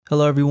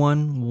Hello,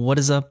 everyone. What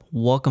is up?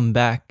 Welcome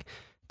back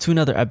to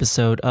another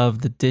episode of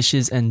the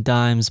Dishes and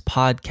Dimes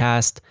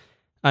podcast.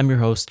 I'm your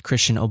host,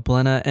 Christian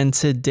Oblena, and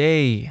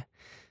today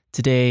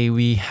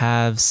we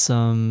have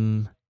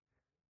some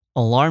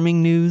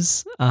alarming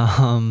news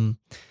coming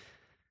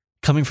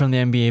from the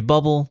NBA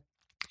bubble.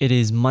 It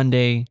is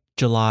Monday,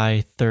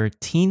 July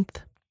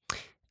 13th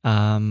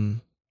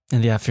in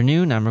the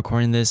afternoon. I'm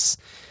recording this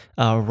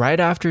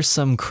right after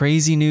some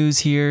crazy news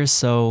here,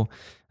 so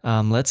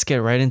let's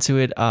get right into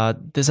it.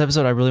 This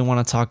episode, I really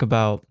want to talk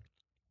about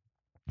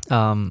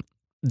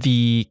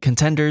the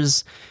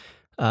contenders,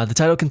 the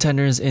title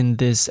contenders in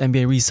this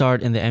NBA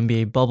restart in the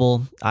NBA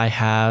bubble. I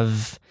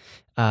have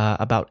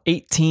about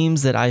 8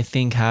 teams that I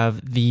think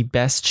have the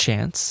best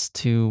chance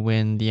to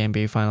win the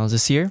NBA Finals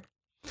this year.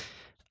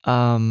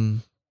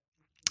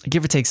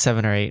 Give or take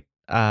 7 or 8.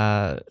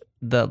 The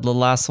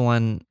last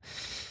one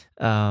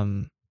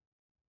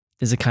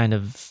is a kind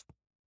of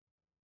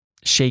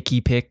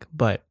shaky pick,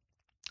 but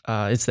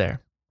it's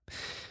there.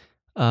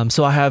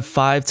 So I have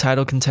 5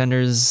 title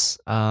contenders,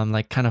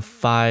 like kind of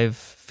 5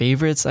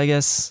 favorites, I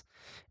guess,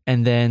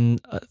 and then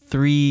a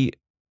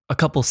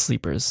couple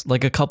sleepers,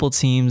 like a couple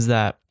teams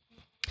that,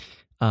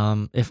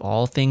 if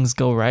all things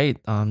go right,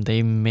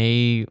 they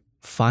may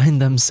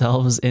find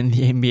themselves in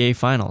the NBA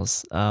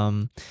Finals.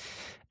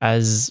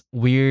 As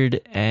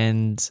weird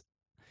and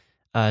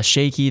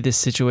shaky this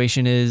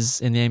situation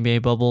is in the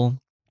NBA bubble,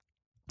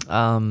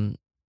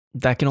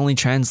 that can only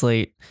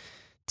translate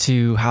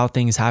to how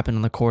things happen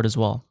on the court as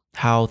well.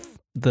 How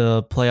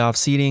the playoff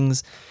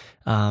seedings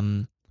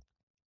kind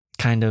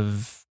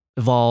of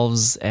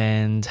evolves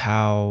and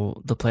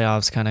how the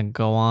playoffs kind of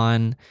go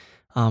on.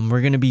 We're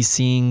going to be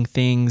seeing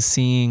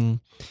teams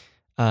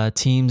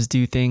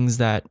do things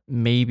that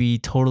may be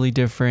totally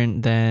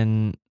different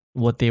than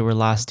what they were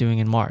last doing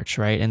in March,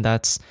 right? And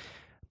that's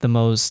the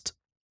most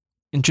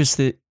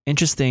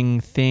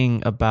interesting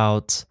thing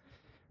about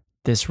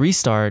this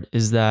restart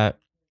is that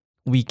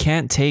we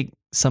can't take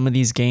some of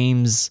these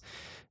games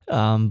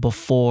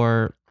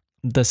before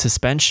the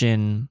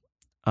suspension.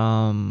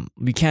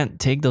 We can't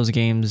take those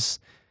games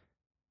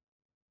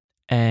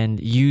and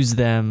use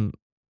them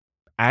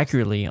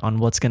accurately on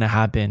what's going to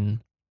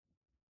happen,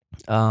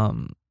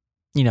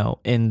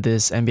 in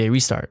this NBA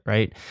restart,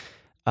 right?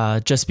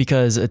 Just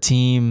because a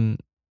team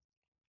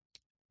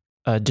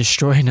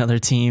destroyed another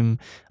team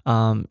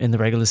in the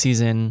regular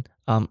season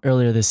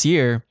earlier this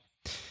year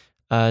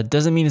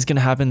doesn't mean it's going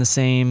to happen the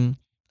same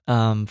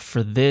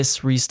for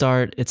this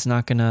restart. It's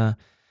not going to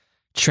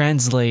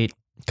translate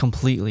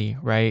completely,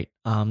 right?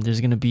 There's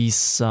going to be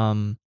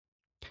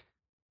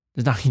but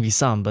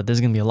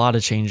there's going to be a lot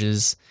of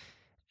changes,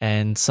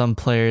 and some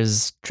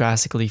players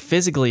drastically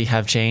physically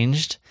have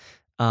changed.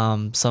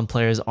 Some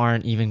players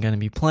aren't even going to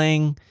be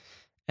playing,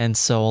 and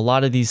so a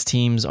lot of these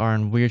teams are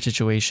in weird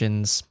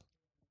situations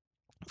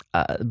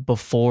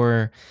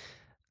before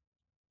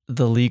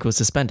the league was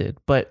suspended.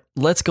 But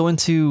let's go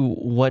into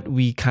what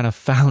we kind of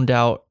found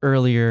out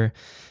earlier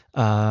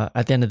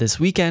at the end of this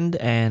weekend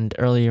and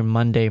earlier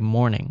Monday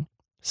morning.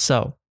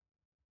 So,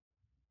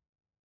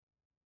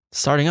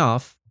 starting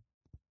off,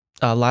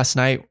 last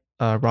night,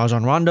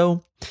 Rajon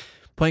Rondo,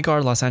 point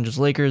guard, Los Angeles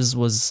Lakers,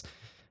 was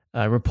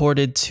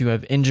reported to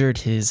have injured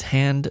his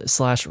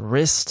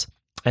hand/wrist,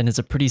 and it's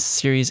a pretty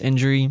serious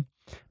injury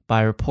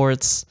by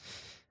reports.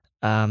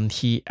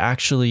 He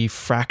actually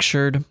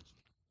fractured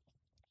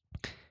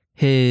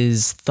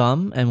his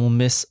thumb and will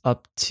miss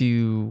up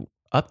to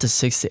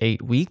 6 to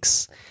 8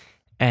 weeks.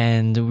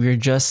 And we were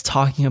just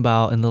talking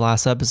about in the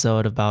last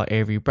episode about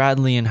Avery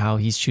Bradley and how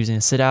he's choosing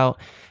to sit out.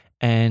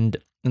 And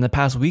in the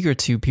past week or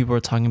two, people were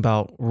talking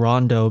about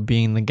Rondo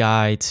being the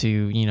guy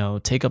to,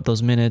 take up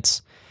those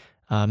minutes.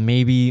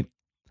 Maybe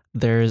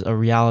there's a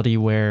reality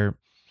where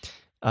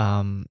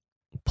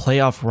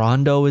playoff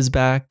Rondo is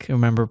back.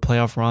 Remember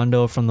playoff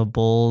Rondo from the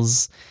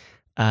Bulls,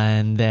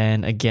 and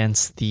then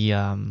against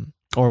the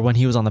or when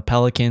he was on the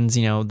Pelicans,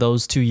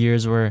 those 2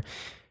 years where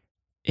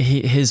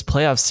his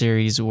playoff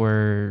series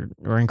were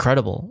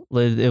incredible.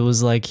 It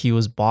was like he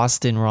was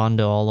Boston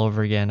Rondo all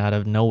over again out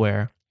of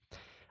nowhere.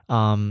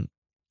 After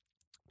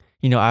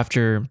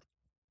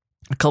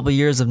a couple of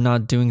years of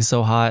not doing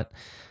so hot,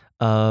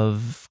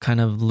 of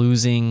kind of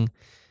losing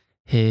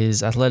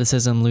his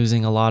athleticism,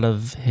 losing a lot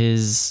of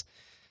his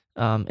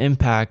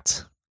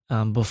impact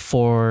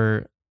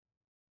before,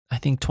 I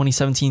think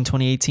 2017,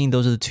 2018,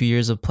 those are the 2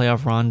 years of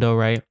playoff Rondo,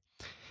 right?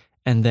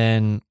 And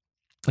then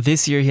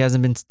this year he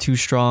hasn't been too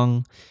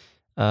strong,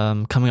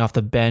 coming off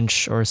the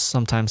bench or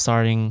sometimes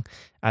starting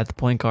at the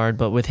point guard.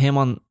 But with him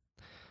on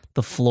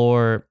the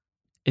floor,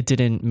 it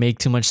didn't make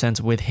too much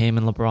sense with him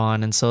and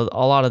LeBron. And so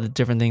a lot of the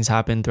different things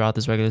happened throughout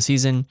this regular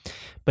season.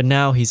 But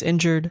now he's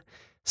injured.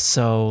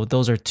 So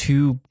those are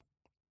two,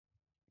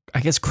 I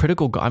guess,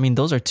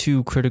 those are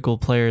 2 critical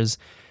players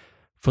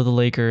for the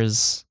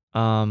Lakers.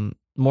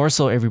 More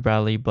so Avery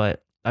Bradley.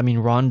 But,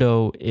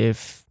 Rondo,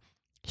 if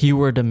he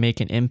were to make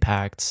an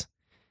impact,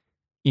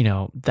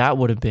 that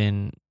would have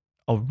been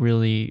a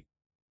really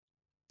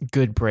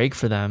good break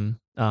for them.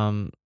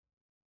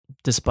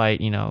 Despite,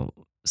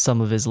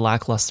 some of his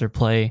lackluster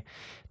play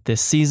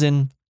this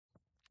season.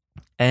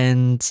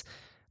 And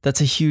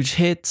that's a huge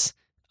hit.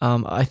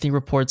 I think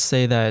reports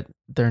say that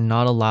they're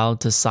not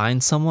allowed to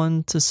sign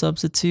someone to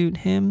substitute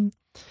him.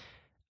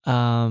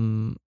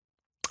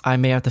 I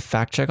may have to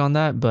fact check on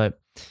that, but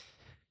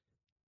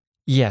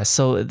yeah,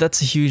 so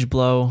that's a huge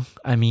blow.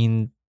 I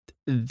mean,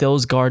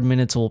 those guard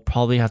minutes will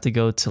probably have to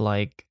go to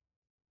like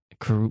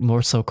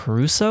more so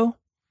Caruso,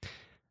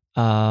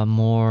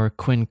 more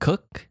Quinn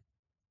Cook,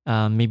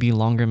 maybe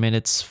longer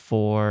minutes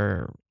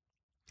for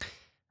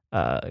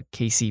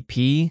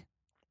KCP.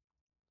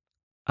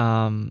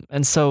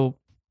 And so,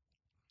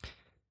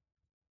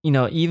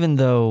 even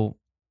though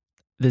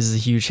this is a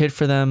huge hit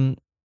for them,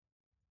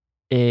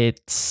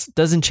 it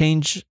doesn't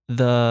change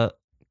the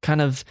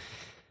kind of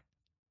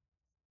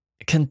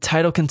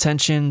title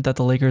contention that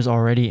the Lakers are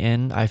already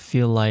in. I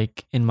feel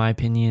like, in my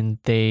opinion,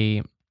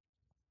 they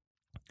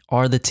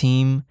are the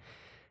team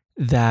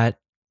that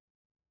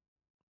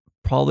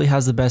probably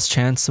has the best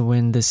chance to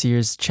win this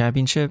year's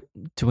championship,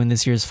 to win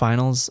this year's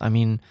finals. I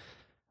mean,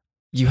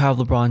 you have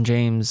LeBron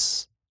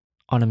James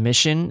on a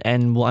mission,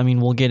 and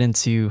we'll get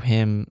into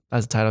him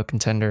as a title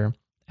contender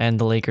and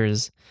the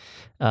Lakers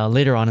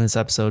later on in this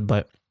episode,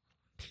 but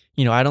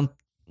I don't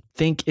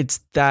think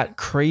it's that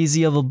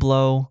crazy of a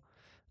blow.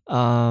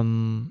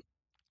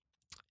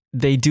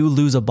 They do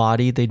lose a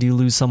body. They do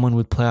lose someone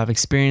with playoff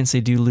experience.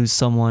 They do lose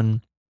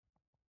someone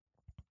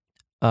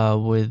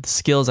with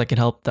skills that can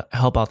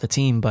help out the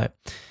team. But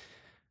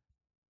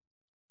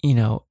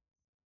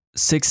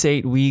 6 to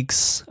 8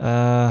 weeks,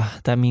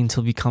 that means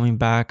he'll be coming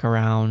back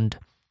around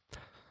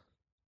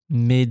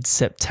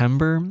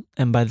mid-September,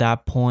 and by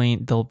that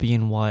point they'll be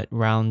in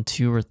round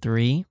 2 or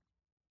 3.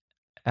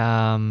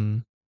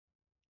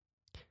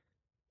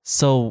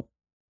 So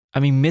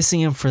missing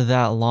him for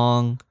that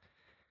long,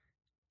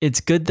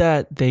 it's good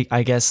that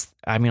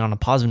on a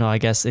positive note, I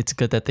guess it's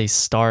good that they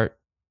start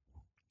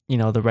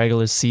the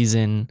regular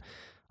season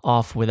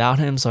off without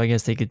him, so I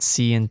guess they could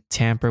see and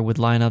tamper with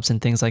lineups and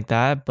things like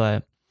that.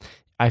 But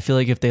I feel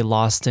like if they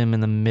lost him in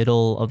the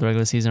middle of the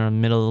regular season or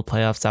middle of the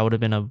playoffs, that would have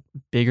been a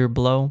bigger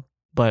blow.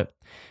 But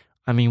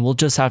we'll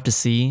just have to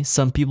see.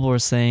 Some people were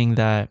saying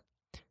that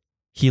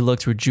he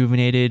looked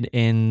rejuvenated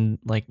in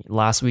like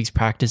last week's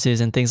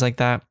practices and things like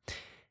that.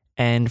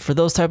 And for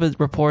those type of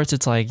reports,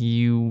 it's like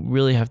you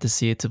really have to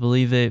see it to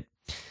believe it.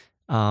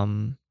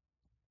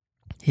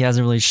 He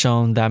hasn't really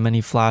shown that many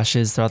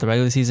flashes throughout the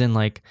regular season.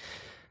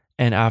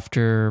 And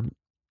after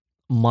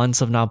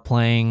months of not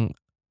playing,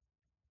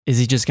 is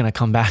he just gonna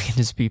come back and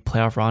just be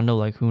playoff Rondo?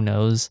 Like, who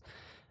knows?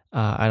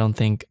 I don't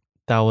think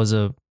that was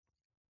a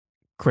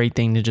great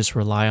thing to just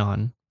rely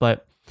on.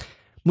 But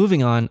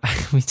moving on, we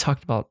always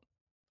talk about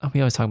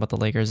the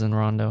Lakers and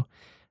Rondo.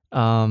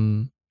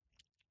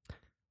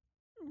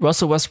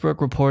 Russell Westbrook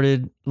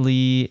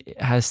reportedly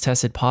has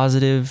tested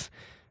positive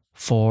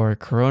for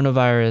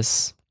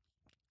coronavirus.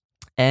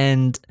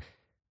 And,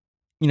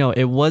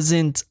 it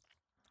wasn't,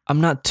 I'm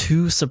not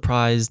too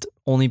surprised,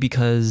 only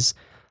because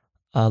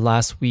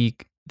last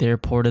week they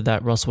reported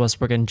that Russell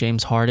Westbrook and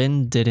James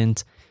Harden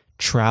didn't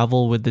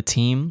travel with the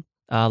team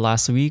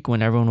last week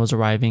when everyone was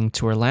arriving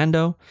to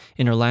Orlando.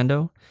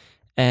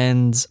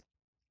 And,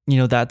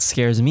 that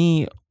scares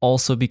me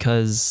also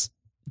because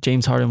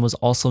James Harden was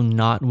also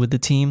not with the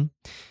team.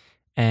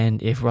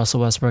 And if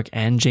Russell Westbrook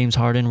and James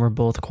Harden were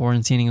both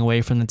quarantining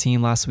away from the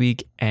team last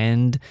week,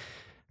 and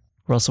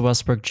Russell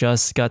Westbrook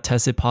just got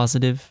tested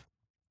positive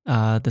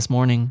this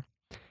morning,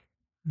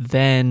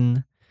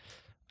 then,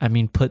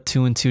 put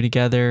 2 and 2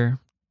 together.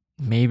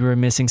 Maybe we're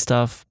missing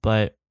stuff,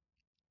 but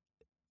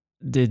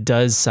it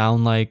does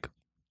sound like,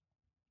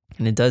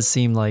 and it does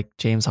seem like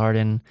James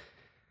Harden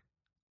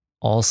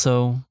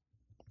also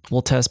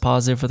will test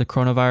positive for the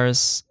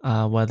coronavirus.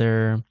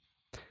 Whether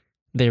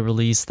they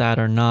release that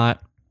or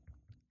not,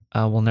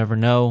 we'll never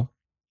know.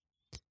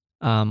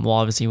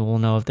 Obviously we'll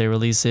know if they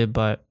release it,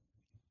 but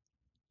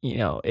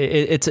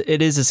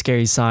it is a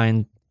scary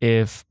sign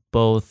if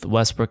both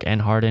Westbrook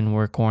and Harden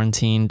were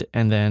quarantined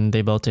and then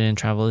they both didn't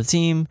travel the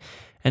team,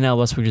 and now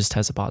Westbrook just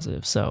tested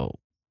positive. So,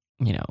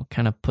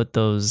 kind of put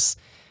those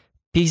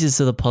pieces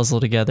to the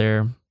puzzle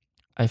together.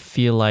 I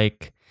feel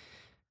like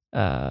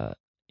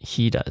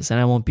he does, and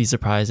I won't be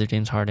surprised if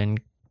James Harden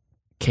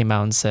came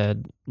out and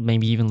said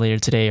maybe even later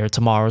today or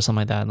tomorrow or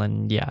something like that, and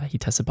then he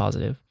tested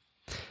positive.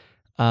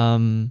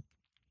 So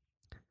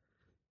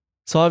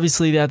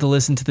obviously they have to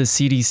listen to the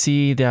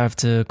CDC. They have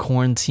to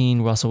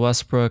quarantine Russell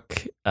Westbrook.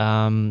 He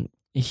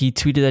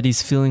tweeted that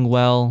he's feeling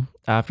well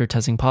after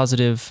testing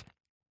positive,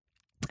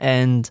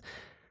 and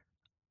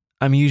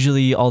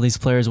usually all these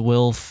players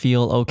will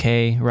feel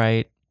okay,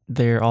 right?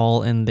 They're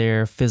all in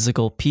their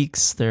physical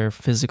peaks, their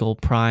physical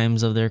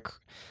primes of their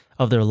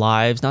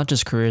lives, not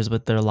just careers,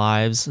 but their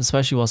lives,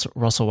 especially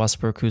Russell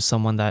Westbrook, who's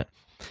someone that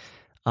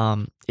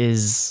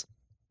is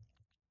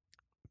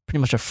pretty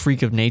much a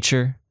freak of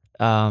nature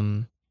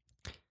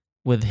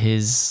with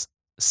his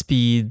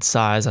speed,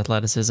 size,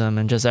 athleticism,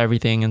 and just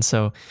everything. And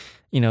so,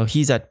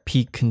 he's at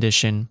peak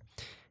condition,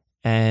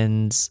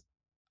 and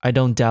I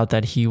don't doubt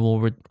that he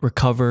will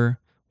recover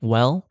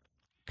well.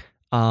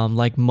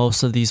 Like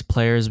most of these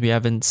players, we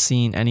haven't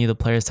seen any of the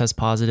players test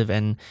positive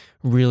and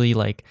really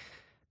like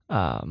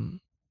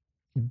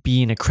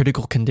be in a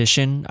critical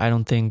condition. I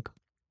don't think,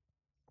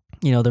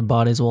 their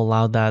bodies will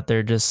allow that.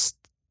 They're just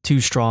too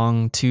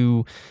strong,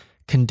 too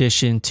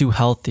conditioned, too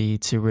healthy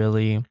to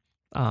really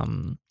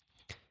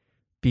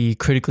be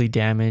critically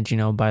damaged,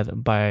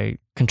 by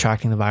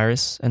contracting the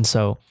virus. And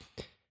so,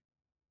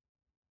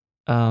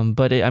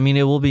 but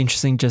it will be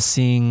interesting just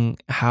seeing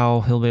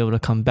how he'll be able to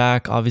come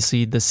back.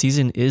 Obviously, the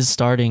season is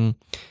starting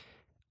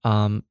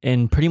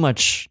in pretty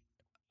much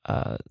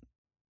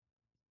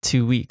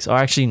 2 weeks. Or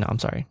actually, no, I'm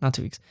sorry, not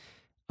 2 weeks.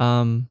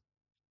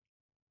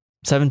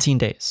 17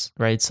 days,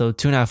 right? So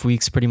 2.5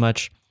 weeks pretty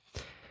much.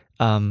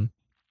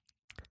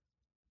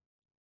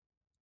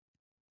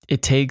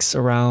 It takes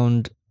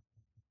around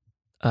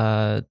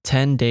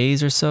 10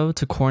 days or so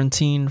to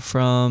quarantine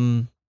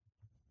from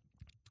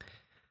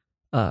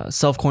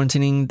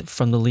self-quarantining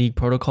from the league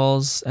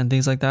protocols and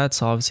things like that.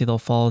 So obviously they'll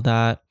follow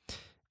that,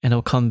 and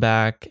he'll come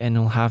back and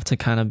he'll have to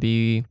kind of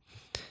be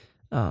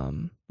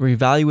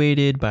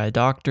reevaluated by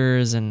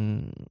doctors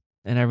and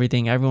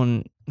everything.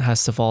 Everyone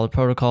has to follow the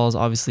protocols.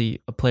 Obviously,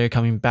 a player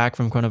coming back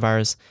from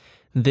coronavirus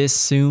this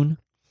soon,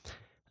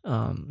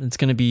 it's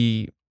going to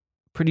be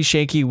pretty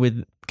shaky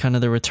with kind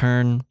of the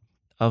return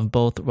of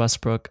both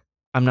Westbrook.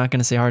 I'm not going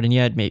to say Harden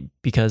yet, maybe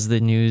because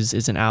the news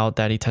isn't out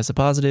that he tested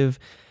positive.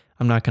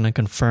 I'm not going to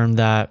confirm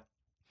that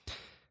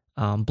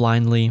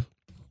blindly.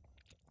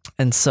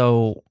 And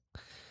so,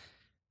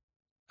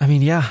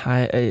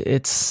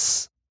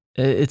 it's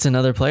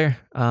another player,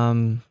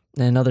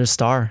 another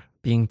star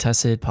being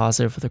tested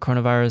positive for the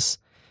coronavirus.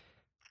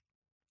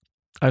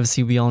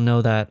 Obviously, we all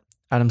know that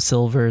Adam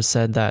Silver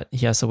said that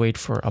he has to wait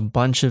for a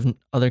bunch of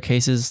other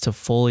cases to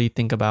fully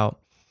think about,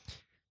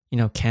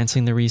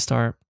 canceling the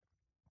restart.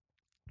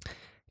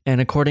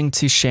 And according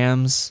to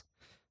Shams,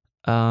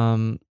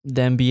 the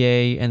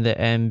NBA and the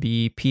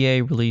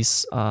NBPA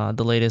released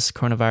the latest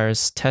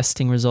coronavirus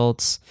testing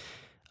results.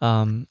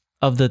 Of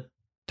the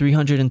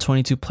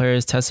 322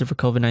 players tested for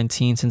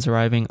COVID-19 since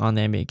arriving on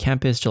the NBA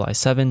campus July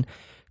 7,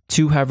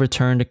 2 have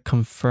returned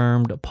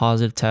confirmed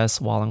positive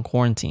tests while in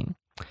quarantine.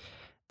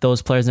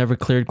 Those players never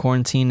cleared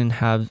quarantine and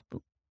have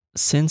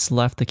since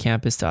left the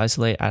campus to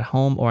isolate at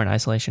home or in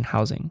isolation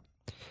housing.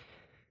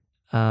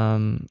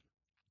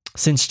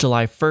 Since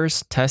July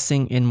 1st,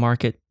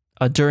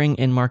 during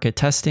in-market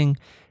testing,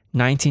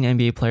 19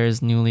 NBA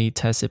players newly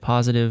tested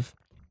positive.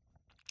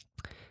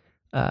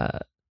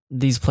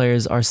 These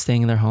players are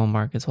staying in their home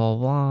markets, blah,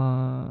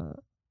 blah, blah.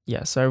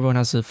 Yeah, so everyone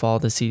has to follow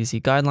the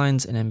CDC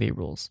guidelines and NBA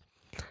rules.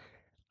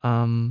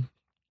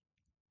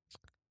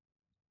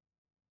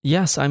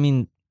 Yes,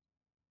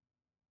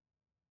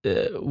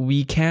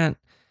 we can't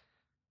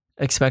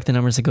expect the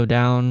numbers to go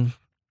down.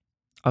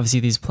 Obviously,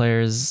 these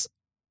players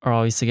are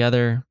always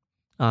together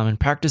in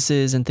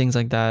practices and things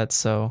like that.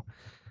 So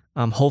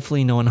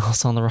hopefully no one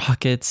else on the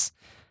Rockets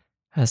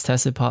has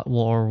tested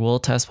or will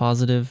test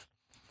positive.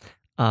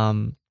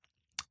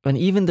 And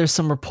even there's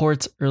some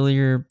reports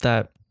earlier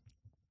that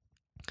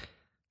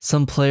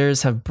some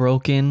players have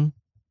broken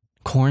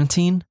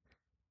quarantine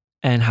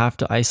and have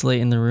to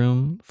isolate in the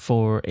room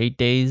for 8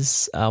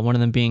 days. One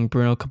of them being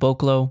Bruno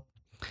Caboclo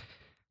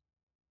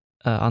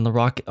on the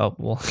Rocket. Oh,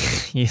 well,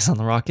 he's on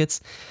the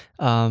Rockets.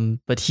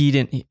 But he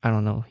didn't, I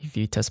don't know if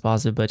he tested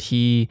positive, but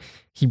he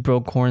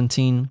broke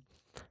quarantine.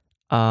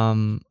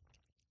 Also,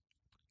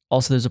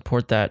 there's a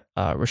report that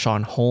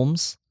Rashawn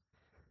Holmes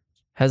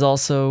has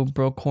also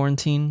broke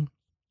quarantine.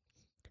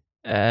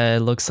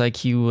 It looks like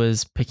he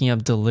was picking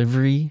up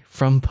delivery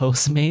from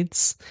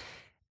Postmates,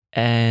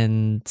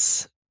 and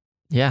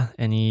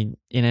he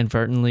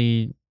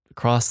inadvertently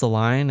crossed the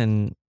line,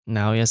 and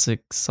now he has to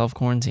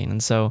self-quarantine.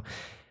 And so,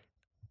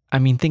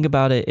 think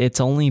about it. It's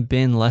only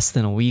been less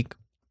than a week,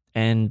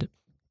 and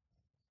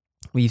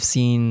we've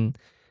seen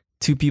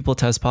 2 people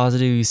test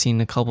positive. We've seen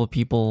a couple of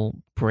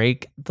people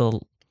break the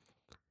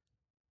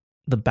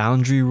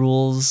boundary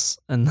rules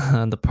and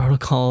the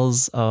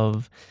protocols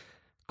of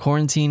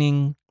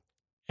quarantining,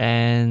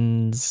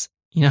 and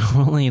we're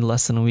only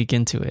less than a week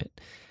into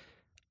it.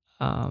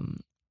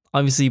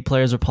 Obviously,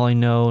 players will probably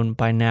know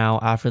by now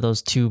after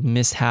those 2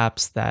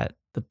 mishaps that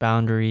the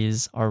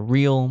boundaries are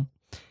real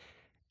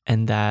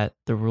and that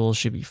the rules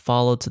should be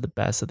followed to the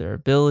best of their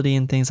ability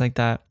and things like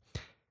that.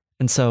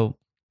 And so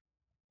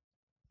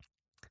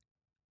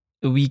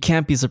we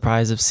can't be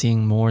surprised of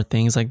seeing more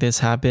things like this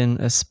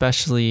happen,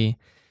 especially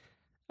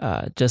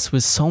just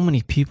with so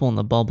many people in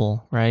the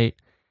bubble, right?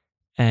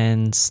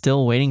 And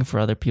still waiting for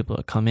other people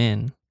to come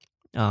in,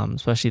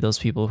 especially those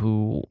people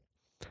who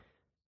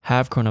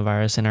have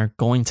coronavirus and are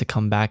going to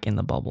come back in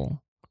the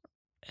bubble.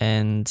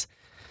 And,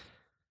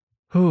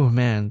 oh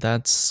man,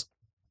 it's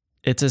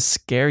a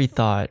scary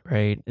thought,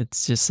 right?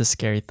 It's just a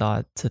scary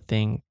thought to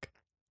think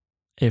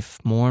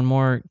if more and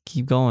more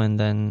keep going,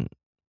 then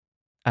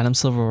Adam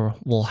Silver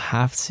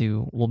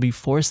will be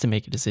forced to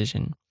make a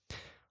decision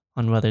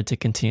on whether to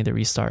continue the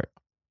restart.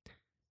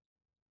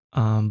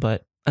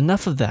 But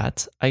enough of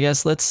that. I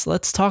guess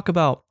let's talk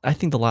about, I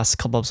think the last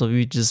couple episodes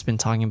we've just been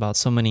talking about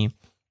so many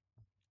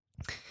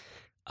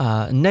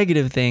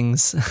negative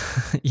things,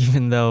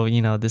 even though,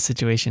 the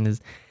situation is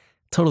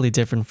totally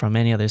different from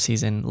any other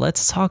season,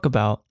 let's talk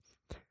about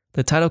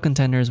the title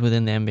contenders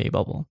within the NBA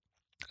bubble.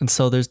 And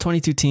so there's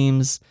 22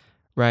 teams,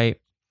 right?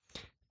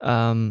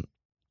 Some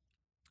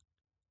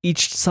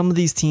of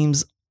these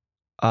teams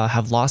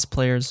have lost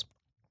players.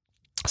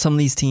 Some of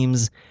these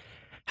teams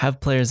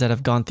have players that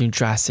have gone through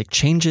drastic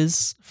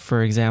changes.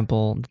 For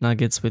example, the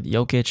Nuggets with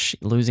Jokic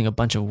losing a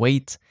bunch of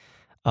weight,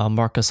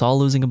 Marc Gasol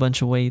losing a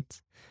bunch of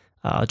weight,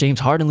 James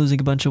Harden losing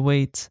a bunch of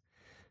weight,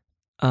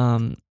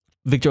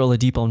 Victor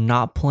Oladipo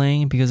not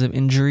playing because of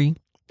injury.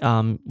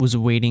 He's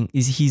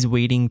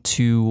waiting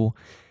to,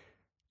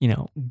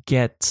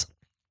 get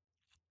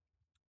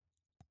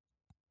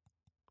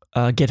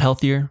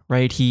healthier,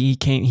 right?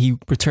 He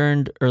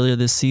returned earlier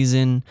this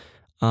season,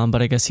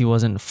 but I guess he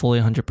wasn't fully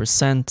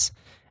 100%,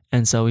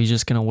 and so he's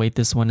just gonna wait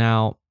this one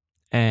out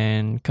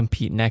and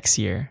compete next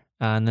year,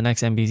 in the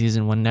next NBA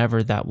season,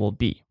 whenever that will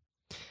be.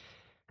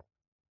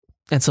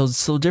 And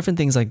so different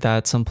things like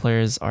that. Some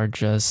players are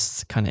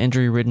just kind of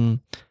injury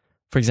ridden.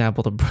 For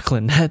example, the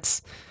Brooklyn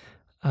Nets,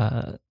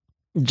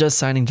 just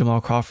signing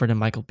Jamal Crawford and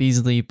Michael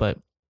Beasley, but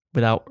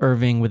without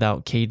Irving,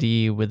 without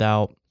KD,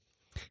 without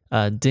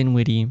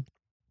Dinwiddie,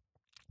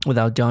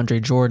 without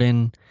DeAndre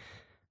Jordan,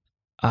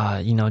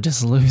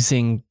 just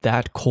losing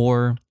that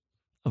core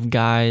of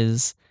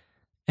guys,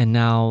 and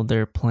now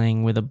they're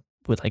playing with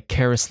like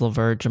Karis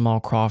LeVert, Jamal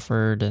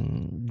Crawford,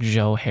 and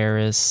Joe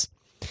Harris.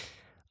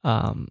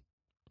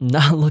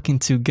 Not looking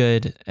too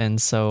good,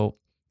 and so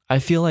I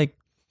feel like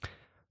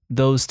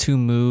those two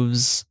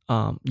moves,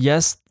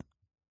 yes,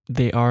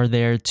 they are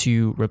there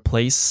to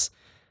replace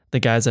the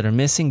guys that are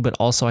missing, but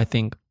also I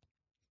think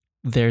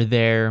they're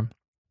there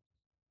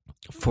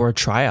for a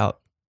tryout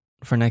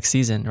for next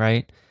season,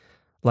 right?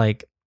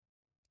 Like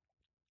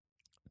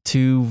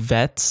two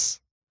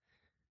vets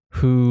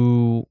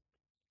who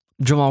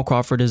Jamal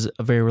Crawford is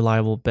a very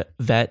reliable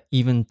vet,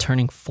 even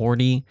turning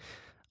 40.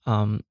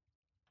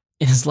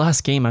 In his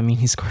last game,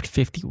 he scored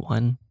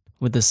 51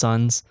 with the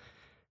Suns,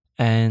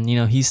 and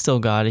he's still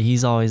got it.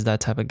 He's always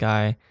that type of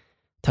guy,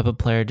 type of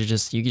player to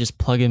you can just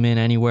plug him in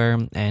anywhere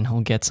and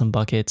he'll get some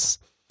buckets.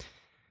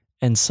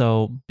 And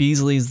so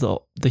Beasley's the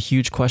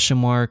huge question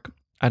mark.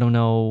 I don't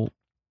know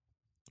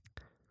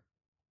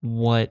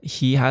what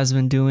he has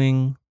been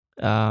doing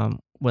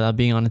without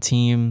being on a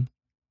team,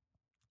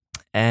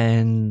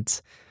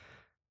 and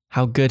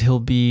how good he'll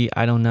be,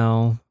 I don't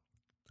know.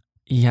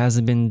 He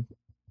hasn't been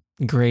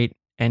great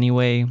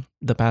anyway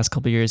the past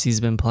couple years he's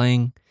been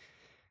playing.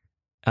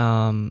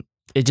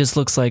 It just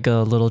looks like a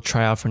little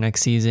tryout for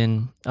next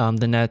season.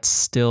 The Nets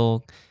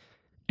still,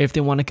 if they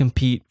want to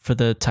compete for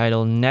the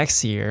title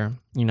next year,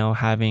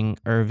 having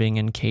Irving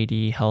and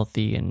KD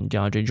healthy and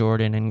DeAndre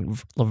Jordan and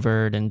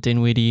LeVert and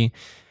Dinwiddie,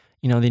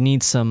 they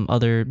need some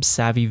other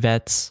savvy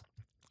vets.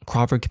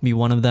 Crawford can be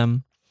one of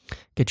them.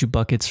 Get you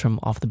buckets from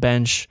off the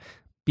bench.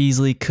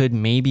 Beasley could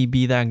maybe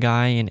be that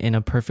guy in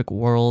a perfect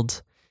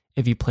world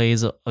if he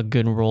plays a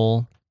good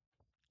role.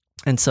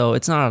 And so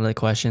it's not out of the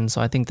question.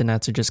 So I think the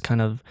Nets are just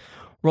kind of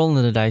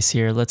rolling the dice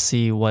here. Let's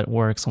see what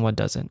works and what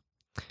doesn't.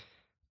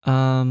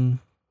 But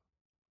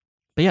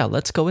yeah,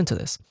 let's go into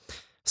this.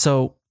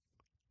 So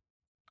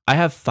I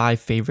have 5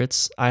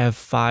 favorites. I have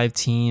 5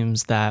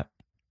 teams that,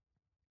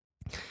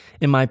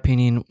 in my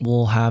opinion,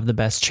 will have the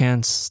best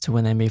chance to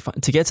win the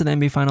NBA, to get to the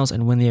NBA Finals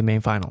and win the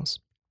NBA Finals.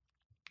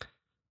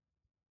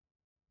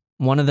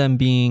 One of them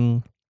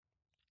being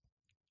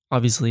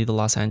obviously the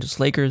Los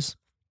Angeles Lakers,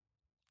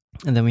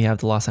 and then we have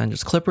the Los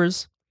Angeles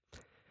Clippers.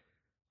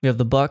 We have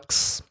the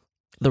Bucks,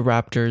 the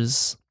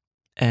Raptors,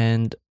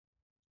 and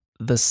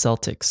the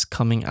Celtics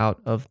coming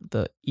out of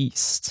the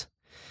East.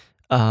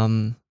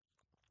 I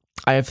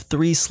have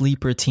 3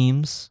 sleeper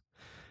teams.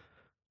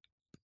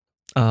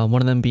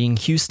 One of them being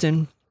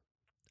Houston.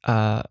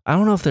 I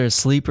don't know if they're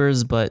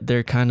sleepers, but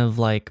they're kind of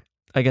like,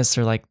 I guess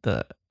they're like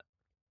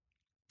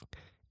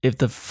if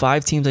the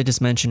 5 teams I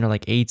just mentioned are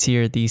like A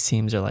tier, these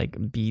teams are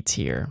like B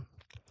tier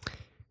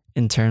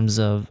in terms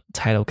of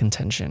title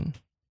contention.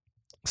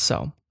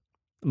 So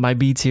my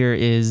B tier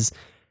is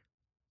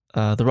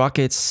the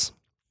Rockets,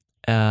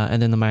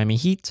 and then the Miami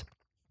Heat,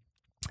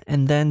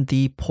 and then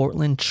the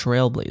Portland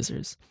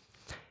Trailblazers.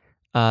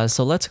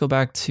 So let's go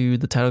back to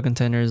the title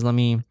contenders. Let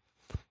me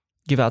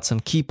give out some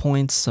key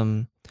points,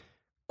 some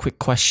quick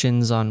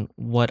questions on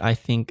what I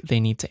think they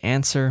need to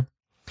answer.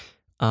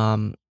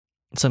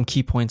 Some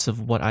key points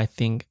of what I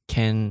think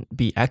can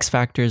be X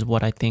factors,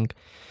 what I think,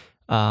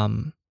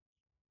 can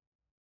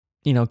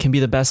be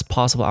the best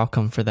possible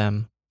outcome for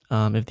them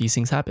if these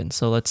things happen.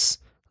 So let's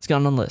get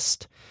on the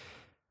list.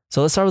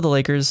 So let's start with the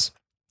Lakers.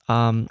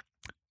 I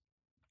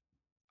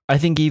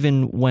think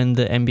even when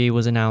the NBA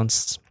was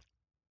announced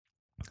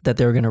that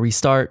they were going to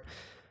restart,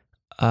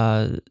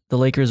 the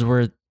Lakers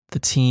were the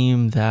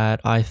team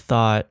that I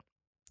thought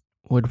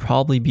would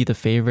probably be the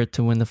favorite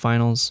to win the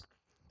finals,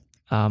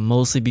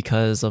 mostly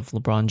because of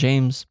LeBron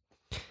James.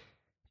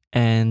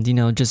 And,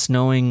 just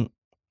knowing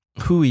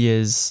who he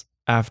is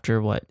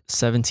after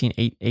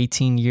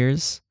 18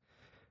 years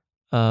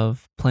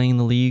of playing in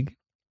the league,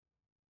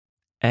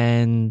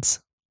 and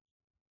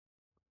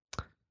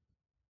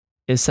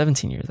it's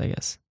 17 years, I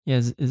guess. Yeah,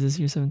 is this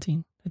year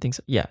 17? I think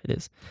so. Yeah, it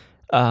is.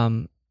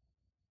 Um,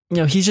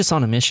 he's just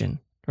on a mission,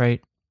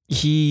 right?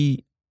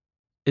 He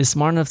is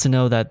smart enough to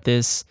know that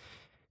this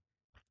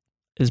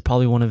is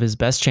probably one of his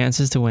best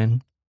chances to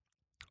win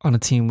on a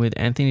team with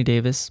Anthony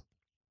Davis,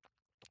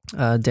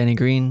 Danny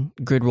Green,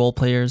 grid role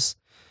players.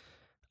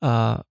 He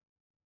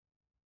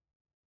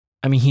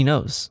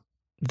knows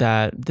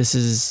that this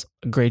is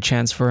a great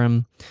chance for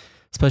him,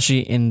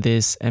 especially in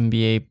this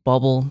NBA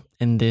bubble,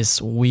 in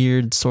this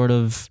weird sort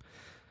of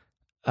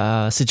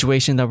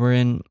situation that we're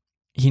in.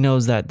 He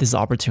knows that this is an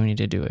opportunity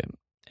to do it.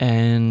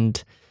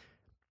 And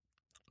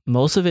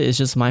most of it is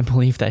just my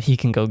belief that he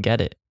can go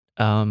get it.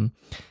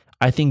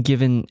 I think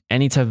given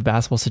any type of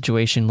basketball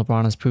situation,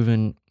 LeBron has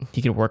proven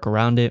he could work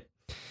around it.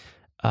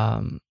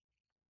 And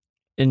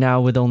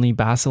now with only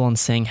basketball and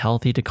staying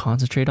healthy to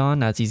concentrate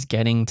on, as he's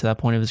getting to that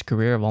point of his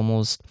career of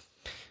almost,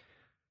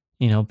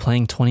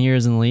 playing 20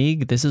 years in the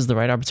league, this is the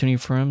right opportunity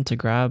for him to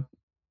grab,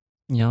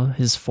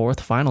 his fourth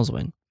finals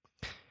win.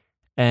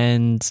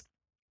 And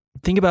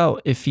think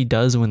about if he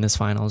does win this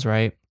finals,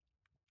 right?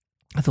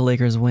 If the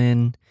Lakers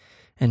win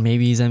and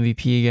maybe he's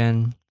MVP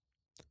again,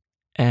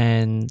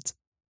 and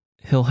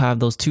he'll have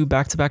those 2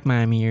 back-to-back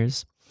Miami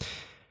years.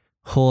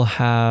 He'll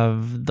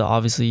have the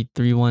obviously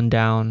 3-1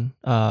 down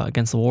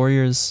against the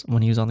Warriors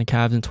when he was on the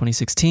Cavs in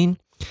 2016.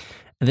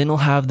 And then he'll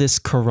have this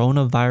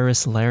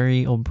coronavirus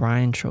Larry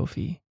O'Brien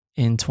trophy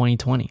in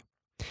 2020.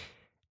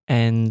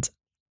 And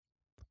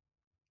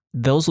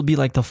those will be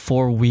like the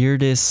 4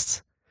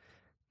 weirdest,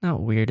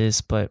 not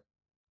weirdest, but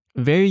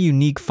very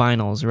unique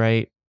finals,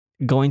 right?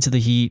 Going to the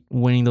Heat,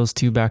 winning those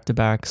 2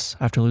 back-to-backs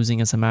after losing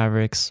against the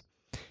Mavericks.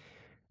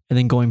 And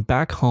then going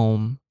back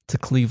home to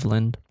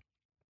Cleveland,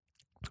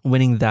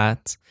 winning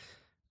that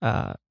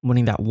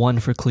one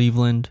for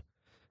Cleveland,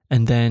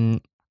 and then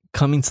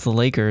coming to the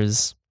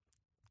Lakers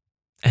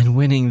and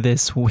winning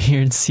this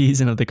weird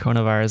season of the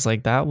coronavirus.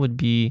 Like, that would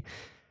be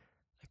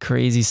a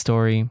crazy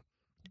story.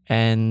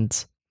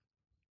 And,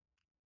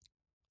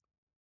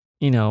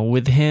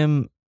 with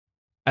him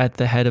at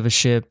the head of a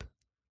ship,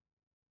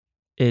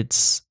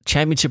 it's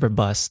championship or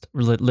bust,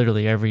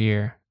 literally every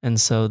year.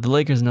 And so the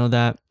Lakers know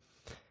that.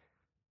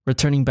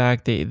 Returning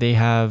back, they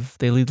lead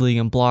the league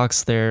in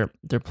blocks. They're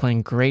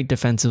playing great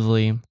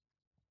defensively.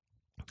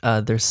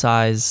 Their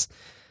size.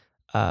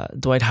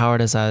 Dwight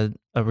Howard has had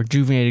a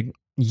rejuvenated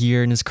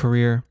year in his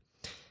career,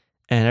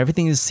 and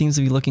everything seems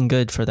to be looking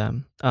good for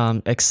them,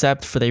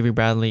 except for the Avery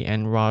Bradley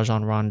and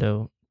Rajon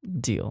Rondo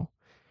deal.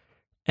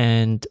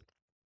 And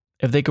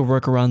if they could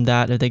work around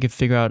that, if they could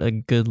figure out a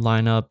good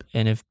lineup,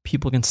 and if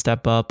people can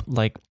step up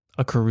like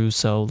a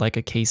Caruso, like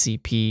a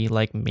KCP,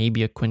 like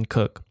maybe a Quinn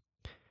Cook,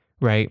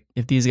 right?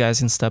 If these guys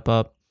can step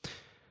up,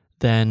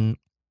 then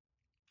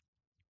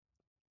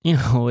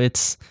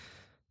it's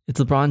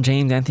LeBron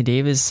James, Anthony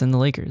Davis, and the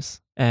Lakers,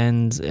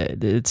 and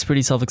it's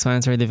pretty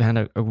self-explanatory. They've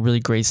had a really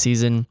great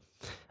season.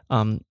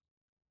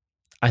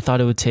 I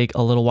thought it would take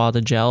a little while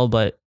to gel,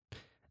 but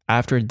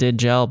after it did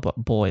gel, but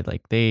boy,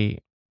 like they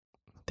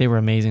were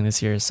amazing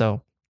this year.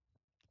 So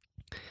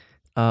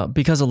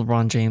because of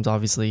LeBron James,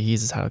 obviously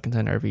he's a title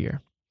contender every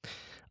year.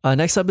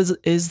 Next up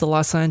is the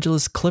Los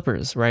Angeles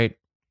Clippers, right?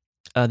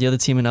 The other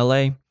team in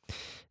LA,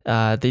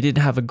 they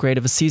didn't have a great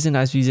of a season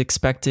as we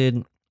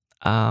expected,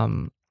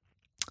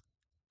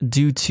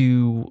 due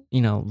to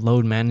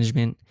load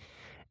management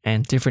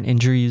and different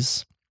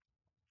injuries,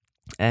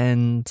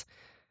 and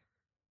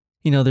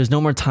there's no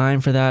more time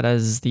for that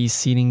as these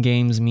seeding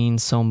games mean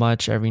so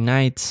much every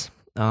night.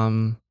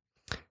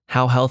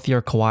 How healthy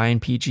are Kawhi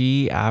and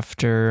PG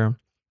after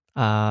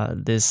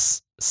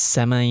this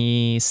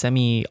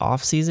semi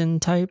off season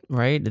type,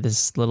 right?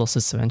 This little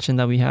suspension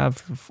that we have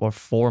for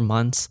 4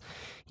 months.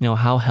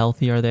 How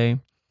healthy are they?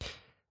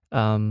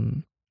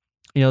 I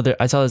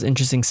saw this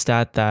interesting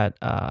stat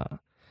that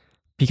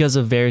because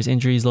of various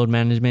injuries, load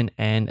management,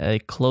 and a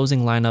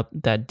closing lineup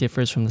that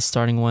differs from the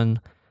starting one,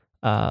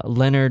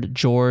 Leonard,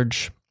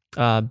 George,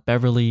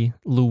 Beverly,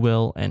 Lou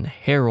Will, and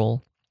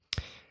Harrell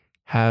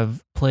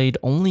have played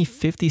only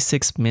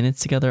 56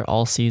 minutes together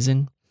all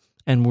season.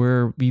 And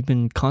we've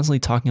been constantly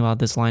talking about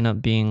this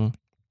lineup being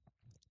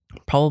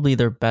probably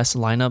their best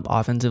lineup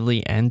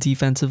offensively and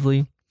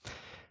defensively.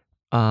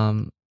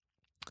 They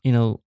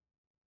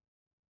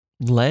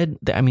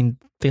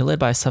led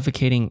by a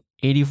suffocating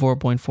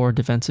 84.4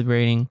 defensive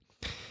rating.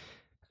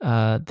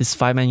 This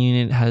 5-man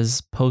unit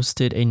has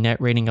posted a net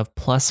rating of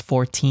plus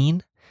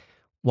 14,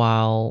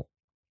 while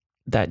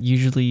that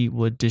usually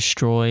would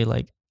destroy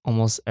like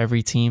almost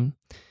every team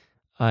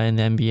in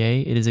the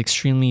NBA. It is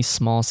extremely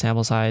small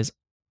sample size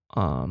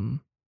of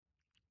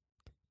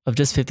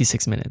just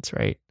 56 minutes,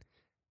 right?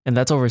 And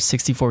that's over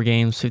 64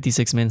 games.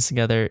 56 minutes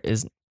together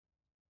is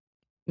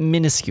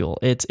minuscule.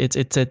 It's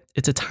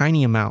a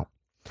tiny amount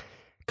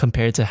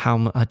compared to how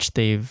much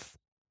they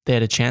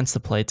had a chance to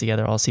play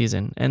together all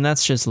season. And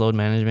that's just load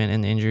management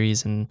and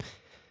injuries, and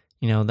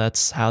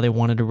that's how they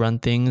wanted to run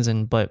things.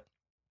 But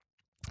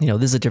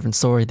this is a different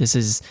story. This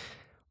is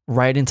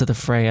right into the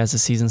fray as the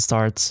season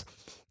starts.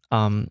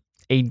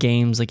 8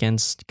 games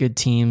against good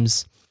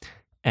teams.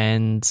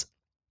 And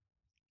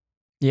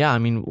yeah, I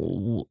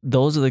mean,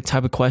 those are the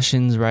type of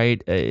questions,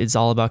 right? It's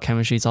all about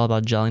chemistry. It's all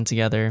about gelling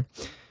together.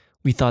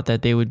 We thought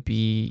that they would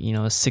be,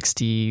 a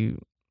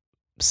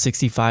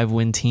 65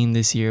 win team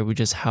this year with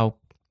just how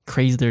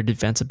crazy their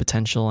defensive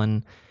potential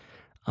and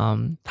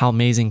how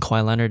amazing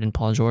Kawhi Leonard and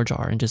Paul George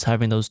are. And just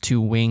having those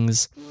two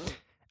wings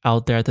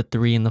out there at the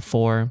 3 and the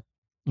 4,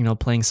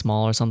 playing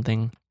small or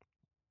something.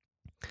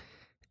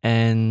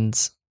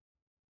 And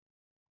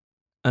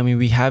I mean,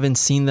 we haven't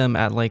seen them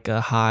at like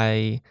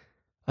a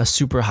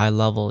super high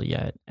level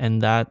yet.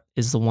 And that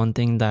is the one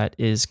thing that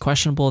is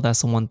questionable.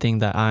 That's the one thing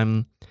that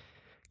I'm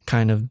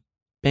kind of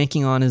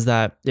banking on, is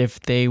that if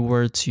they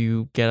were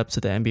to get up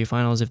to the NBA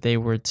Finals, if they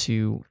were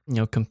to,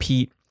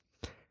 compete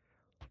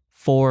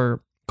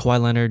for Kawhi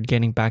Leonard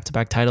getting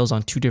back-to-back titles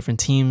on 2 different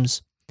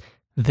teams,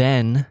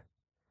 then,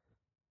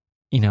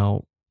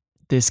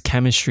 this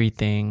chemistry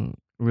thing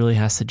really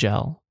has to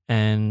gel.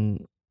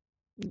 And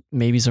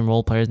maybe some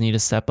role players need to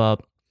step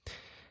up.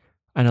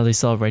 I know they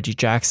still have Reggie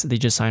Jackson. They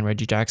just signed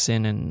Reggie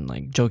Jackson and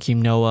like Joakim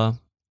Noah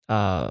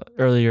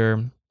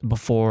earlier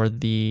before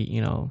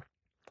the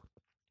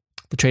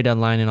trade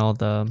deadline and all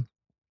the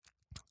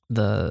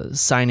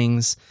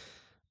signings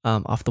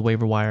off the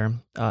waiver wire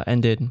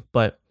ended.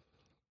 But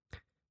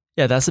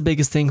yeah, that's the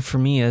biggest thing for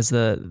me. As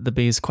the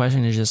biggest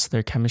question is just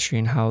their chemistry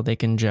and how they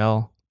can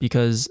gel.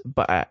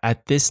 But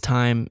at this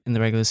time in the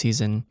regular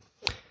season,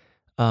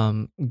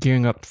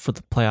 gearing up for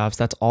the playoffs,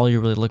 that's all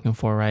you're really looking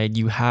for, right?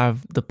 You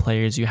have the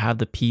players, you have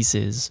the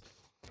pieces,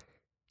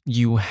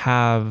 you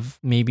have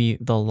maybe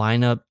the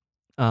lineup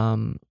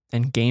and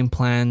game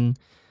plan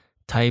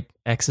type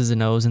X's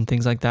and O's and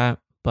things like that.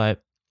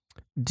 But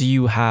do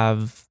you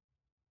have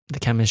the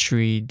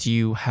chemistry? Do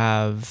you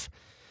have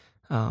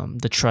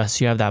the trust?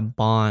 You have that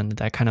bond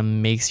that kind of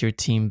makes your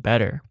team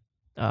better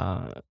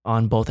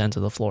on both ends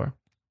of the floor.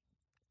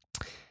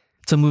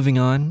 So moving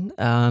on,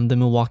 the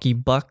Milwaukee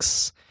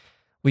Bucks.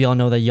 We all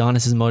know that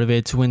Giannis is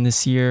motivated to win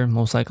this year,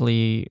 most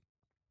likely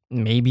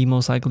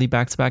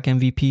back-to-back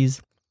MVPs.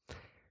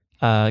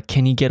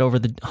 Can he get over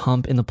the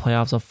hump in the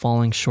playoffs of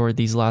falling short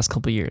these last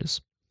couple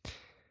years?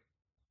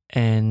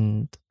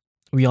 And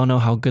we all know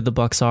how good the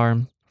Bucks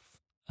are.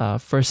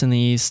 First in the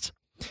East.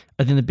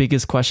 I think the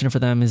biggest question for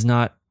them is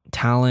not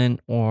talent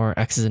or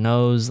X's and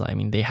O's. I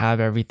mean, they have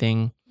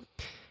everything.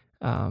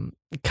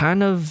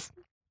 Kind of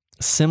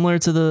similar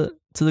to the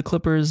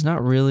Clippers,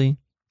 not really.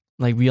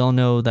 Like, we all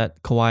know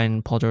that Kawhi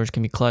and Paul George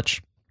can be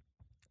clutch.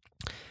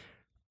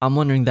 I'm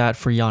wondering that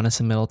for Giannis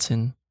and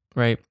Middleton,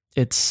 right?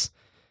 It's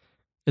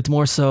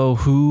more so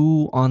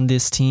who on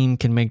this team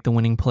can make the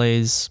winning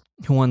plays,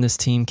 who on this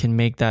team can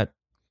make that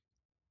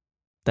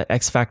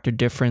X factor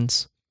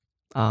difference.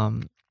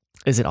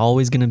 Is it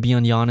always going to be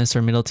on Giannis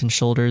or Middleton's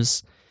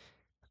shoulders?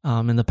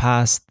 In the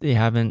past, they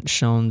haven't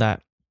shown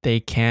that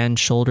they can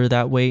shoulder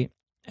that weight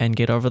and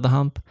get over the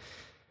hump.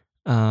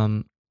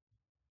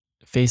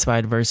 Faced by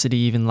adversity,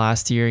 even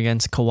last year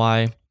against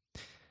Kawhi,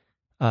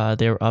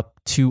 they were up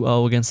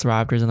 2-0 against the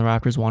Raptors, and the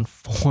Raptors won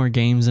 4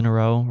 games in a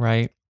row,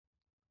 right?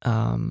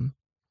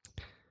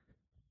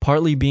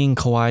 Partly being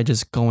Kawhi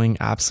just going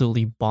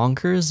absolutely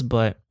bonkers,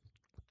 but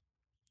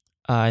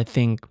I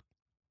think,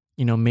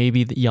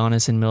 maybe the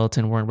Giannis and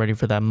Middleton weren't ready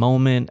for that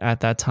moment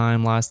at that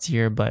time last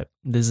year, but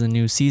this is a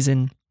new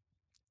season.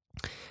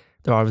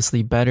 They're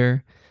obviously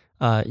better.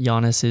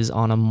 Giannis is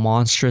on a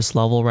monstrous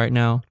level right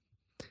now.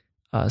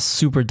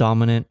 Super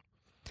dominant,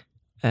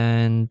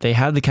 and they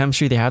have the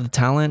chemistry, they have the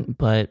talent,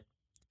 but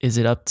it's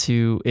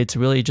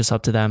really just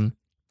up to them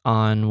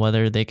on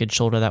whether they could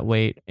shoulder that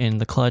weight in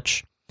the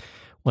clutch,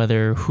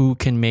 whether who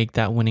can make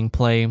that winning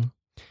play.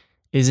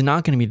 Is it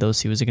not going to be those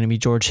two? Is it going to be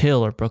George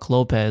Hill or Brook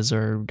Lopez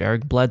or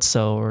Derek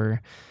Bledsoe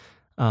or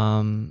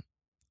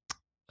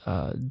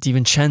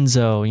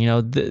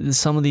DiVincenzo?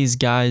 Some of these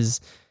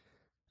guys,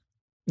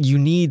 you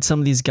need some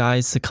of these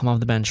guys to come off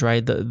the bench,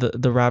 right?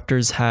 The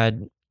Raptors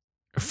had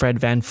Fred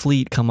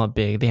VanVleet come up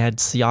big. They had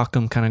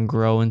Siakam kind of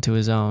grow into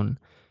his own.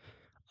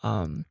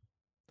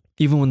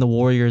 Even when the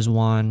Warriors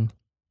won,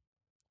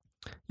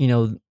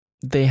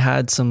 they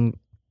had some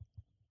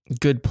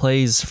good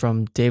plays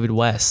from David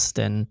West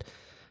and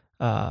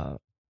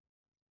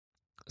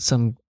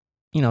some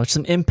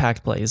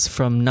impact plays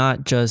from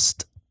not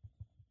just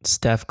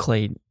Steph,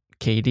 Clay,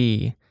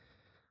 KD,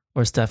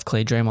 or Steph,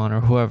 Clay, Draymond,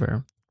 or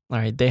whoever. All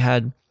right, they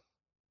had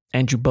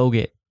Andrew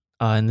Bogut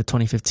in the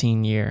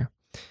 2015 year.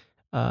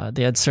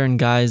 They had certain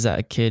guys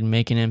that could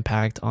make an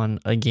impact on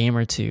a game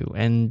or two,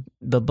 and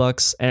the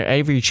Bucks,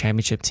 every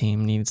championship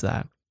team needs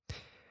that.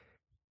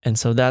 And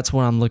so that's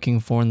what I'm looking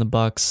for in the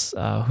Bucks.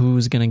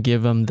 Who's going to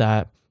give them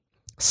that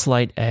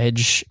slight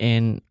edge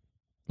in,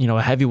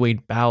 a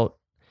heavyweight bout?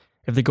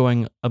 If they're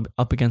going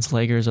up against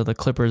Lakers or the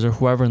Clippers or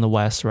whoever in the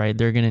West, right?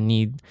 They're going to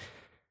need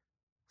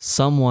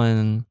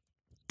someone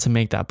to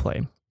make that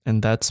play.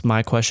 And that's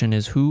my question: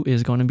 is who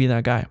is going to be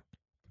that guy?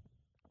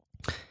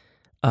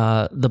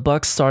 The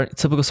Bucks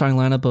typical starting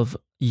lineup of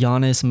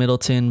Giannis,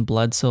 Middleton,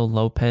 Bledsoe,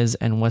 Lopez,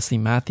 and Wesley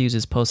Matthews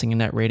is posting a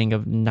net rating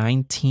of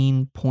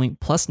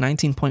plus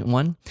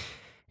 19.1.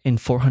 in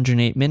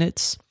 408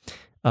 minutes.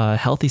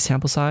 Healthy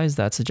sample size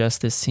that suggests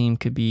this team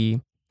could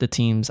be the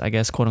team's, I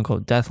guess, quote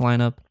unquote, death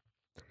lineup.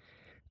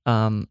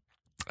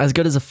 As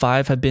good as the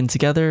five have been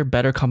together,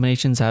 better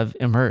combinations have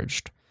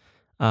emerged.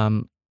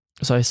 So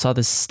I saw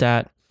this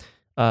stat.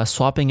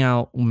 Swapping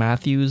out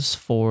Matthews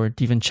for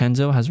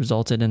DiVincenzo has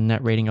resulted in a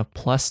net rating of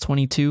plus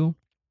 22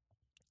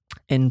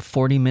 in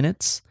 40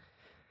 minutes.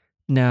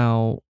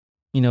 Now,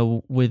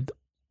 with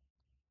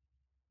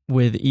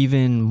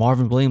even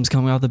Marvin Williams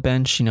coming off the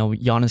bench,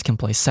 Giannis can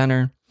play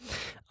center.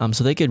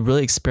 So they could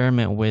really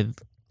experiment with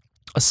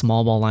a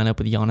small ball lineup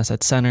with Giannis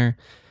at center.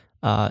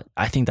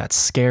 I think that's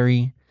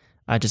scary.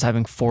 Just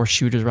having 4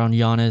 shooters around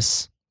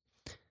Giannis.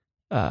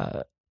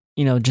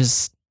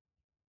 Just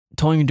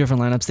toying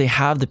different lineups. They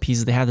have the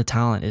pieces, they have the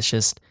talent. It's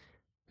just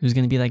who's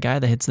going to be that guy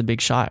that hits the big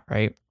shot,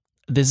 right?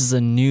 This is a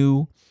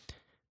new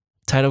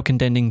title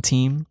contending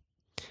team,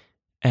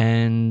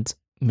 and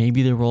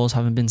maybe the roles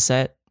haven't been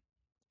set,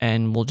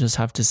 and we'll just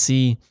have to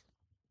see,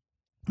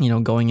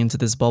 going into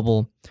this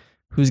bubble,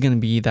 who's going to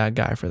be that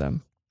guy for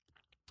them.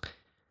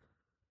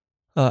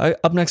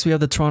 Up next, we have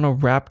the Toronto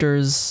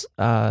Raptors.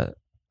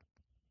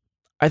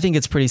 I think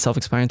it's pretty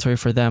self-explanatory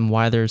for them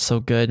why they're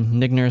so good.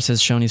 Nick Nurse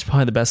has shown he's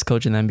probably the best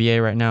coach in the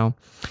NBA right now.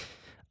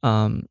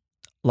 A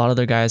lot of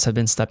their guys have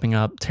been stepping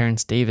up.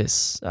 Terrence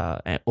Davis,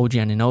 OG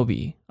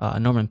Anunoby,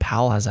 Norman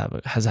Powell has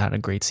had a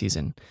great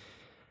season.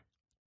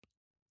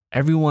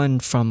 Everyone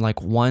from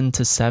like 1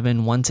 to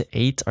 7, 1 to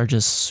 8 are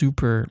just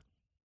super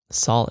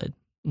solid.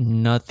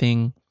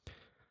 Nothing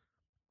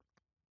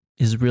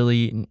is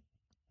really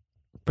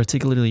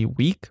particularly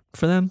weak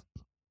for them.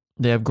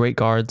 They have great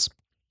guards,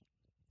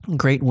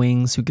 great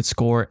wings who could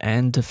score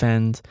and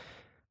defend.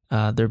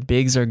 Their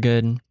bigs are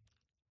good.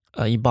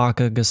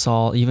 Ibaka,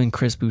 Gasol, even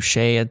Chris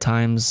Boucher at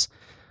times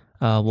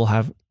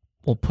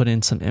will put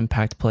in some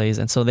impact plays.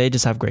 And so they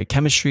just have great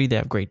chemistry. They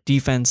have great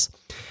defense.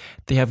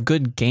 They have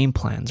good game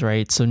plans,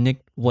 right? So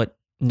what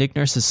Nick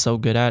Nurse is so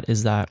good at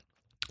is that,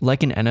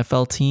 like an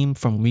NFL team,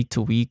 from week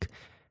to week,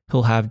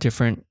 he'll have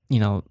different,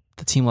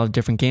 the team will have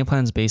different game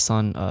plans based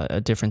on a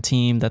different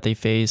team that they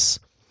face.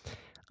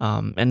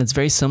 And it's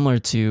very similar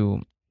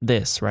to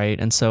this, right?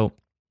 And so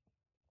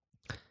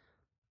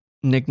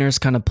Nick Nurse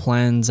kind of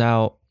plans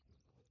out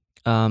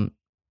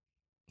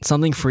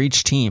something for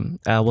each team,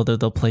 whether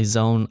they'll play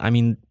zone. I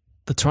mean,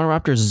 the Toronto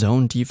Raptors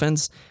zone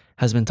defense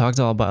has been talked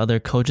about by other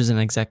coaches and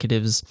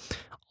executives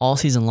all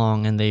season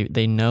long, and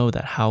they know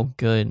that how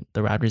good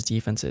the Raptors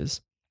defense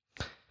is.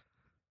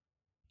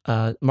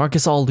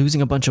 Marcus All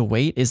losing a bunch of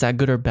weight, is that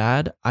good or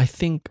bad? I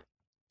think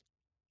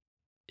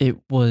it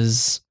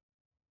was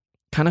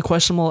kind of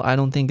questionable. I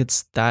don't think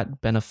it's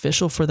that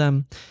beneficial for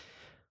them,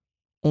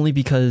 only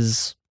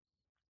because,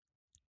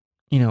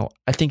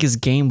 I think his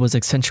game was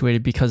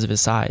accentuated because of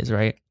his size,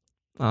 right?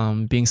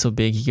 Being so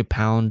big, he could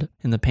pound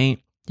in the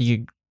paint. He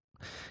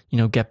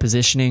could, get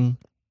positioning.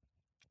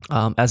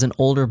 As an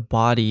older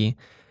body,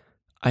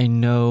 I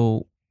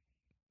know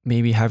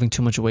maybe having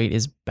too much weight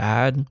is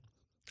bad.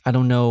 I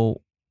don't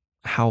know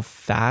how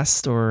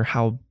fast or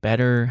how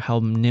more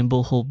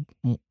nimble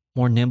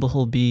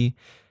he'll be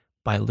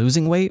by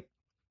losing weight.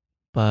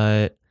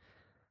 But,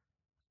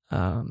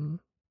 I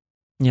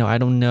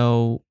don't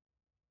know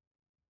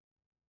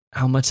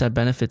how much that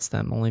benefits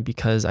them, only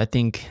because I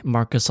think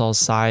Marc Gasol's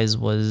size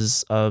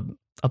was a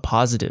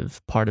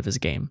positive part of his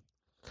game.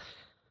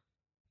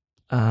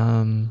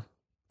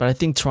 But I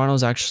think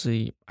Toronto's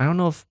actually, I don't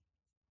know if,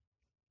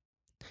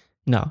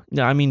 no,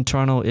 I mean,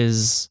 Toronto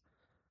is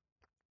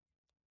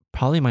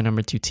probably my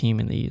number 2 team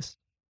in the East,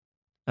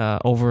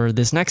 over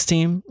this next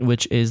team,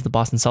 which is the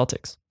Boston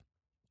Celtics.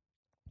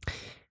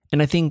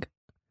 And I think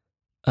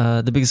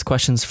the biggest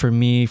questions for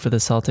me for the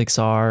Celtics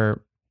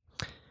are,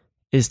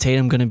 is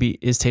Tatum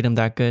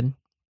that good?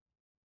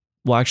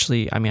 Well,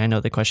 actually, I mean, I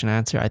know the question and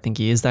answer. I think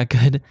he is that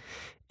good.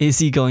 Is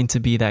he going to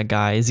be that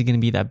guy? Is he going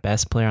to be that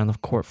best player on the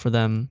court for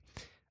them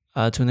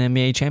to an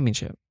NBA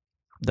championship?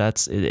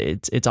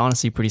 It's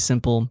honestly pretty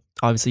simple.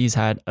 Obviously, he's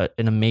had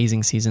an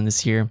amazing season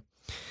this year,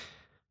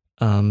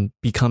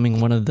 becoming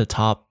one of the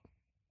top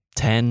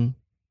 10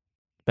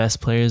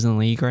 best players in the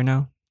league right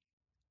now.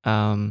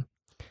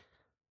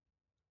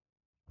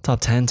 Top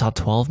 10, top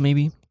 12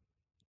 maybe.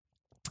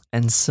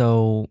 And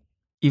so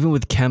even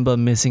with Kemba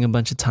missing a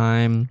bunch of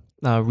time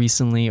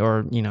recently,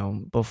 or,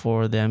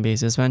 before the NBA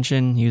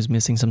suspension, he was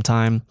missing some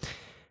time.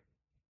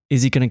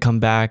 Is he going to come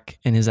back,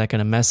 and is that going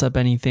to mess up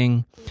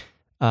anything?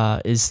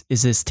 Is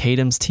this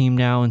Tatum's team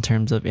now in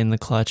terms of in the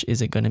clutch?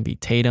 Is it going to be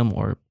Tatum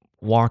or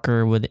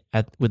Walker with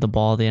the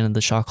ball at the end of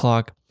the shot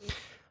clock?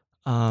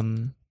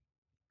 So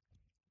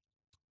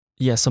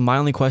my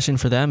only question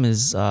for them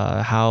is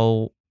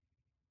how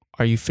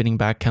are you fitting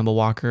back Kemba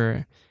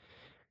Walker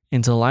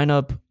into the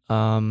lineup?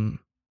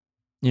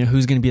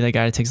 Who's going to be that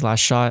guy that takes the last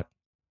shot?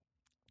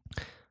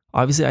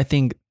 Obviously, I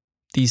think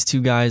these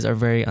two guys are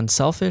very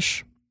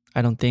unselfish.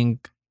 I don't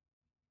think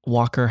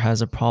Walker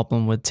has a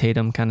problem with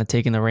Tatum kind of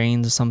taking the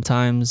reins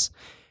sometimes.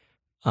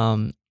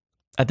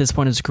 At this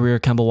point in his career,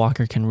 Kemba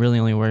Walker can really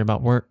only worry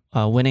about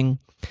winning.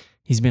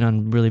 He's been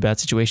on really bad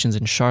situations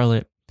in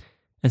Charlotte,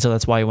 And so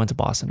that's why he went to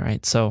Boston,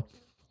 right? So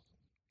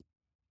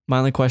my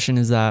only question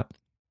is that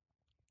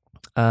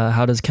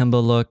how does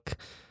Kemba look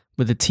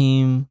with the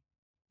team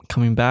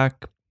coming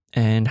back,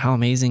 and how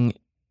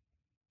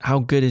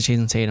good is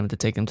Jason Tatum to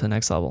take them to the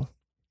next level?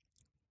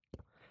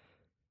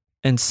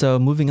 And so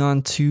moving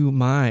on to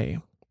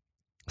my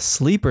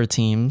sleeper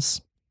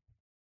teams.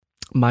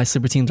 My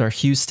sleeper teams are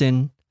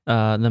Houston,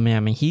 the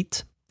Miami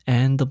Heat,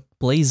 and the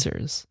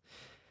Blazers.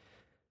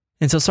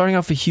 And so starting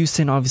off with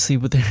Houston, obviously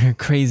with their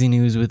crazy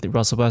news with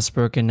Russell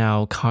Westbrook and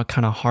now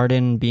kind of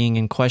Harden being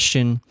in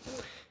question.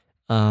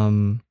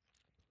 It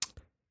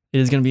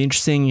is going to be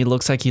interesting. It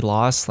looks like he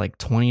lost like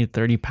 20 to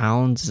 30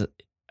 pounds.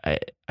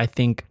 I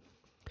think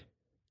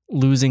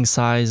losing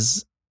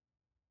size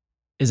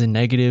is a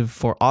negative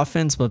for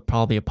offense, but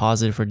probably a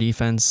positive for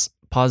defense.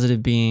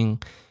 Positive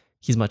being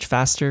he's much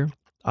faster.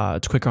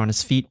 It's quicker on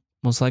his feet,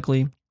 most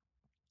likely.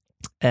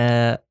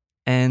 And,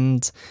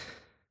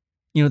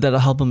 that'll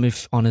help him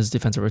if on his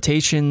defensive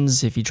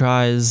rotations, if he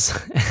tries.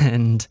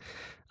 And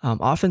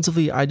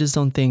offensively, I just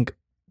don't think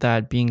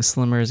that being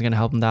slimmer is going to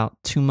help him out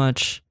too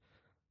much.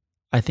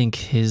 I think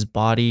his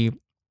body,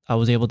 I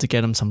was able to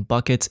get him some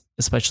buckets,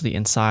 especially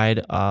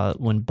inside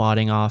when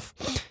botting off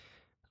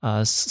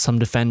some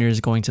defenders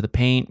going to the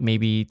paint,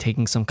 maybe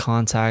taking some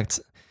contact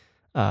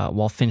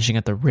while finishing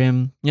at the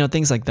rim,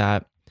 things like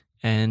that.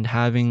 And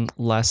having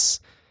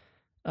less,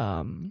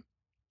 I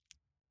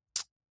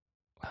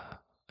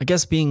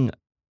guess being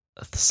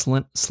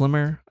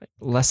slimmer,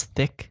 less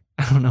thick.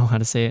 I don't know how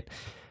to say it,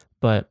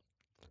 but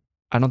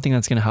I don't think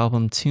that's going to help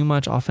him too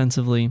much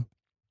offensively.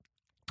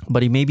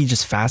 But he may be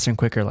just faster and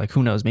quicker. Like,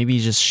 who knows? Maybe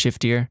he's just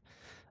shiftier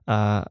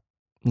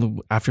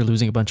after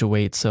losing a bunch of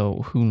weight.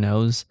 So who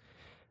knows?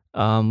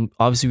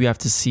 Obviously, we have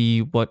to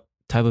see what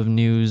type of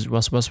news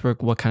Russell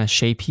Westbrook, what kind of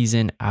shape he's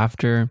in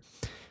after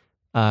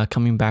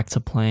coming back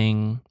to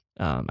playing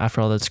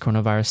after all this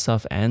coronavirus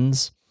stuff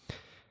ends.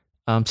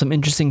 Some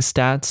interesting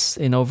stats: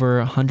 in over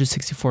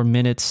 164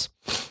 minutes,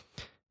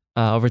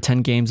 over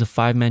 10 games, a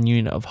 5-man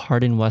unit of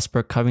Harden,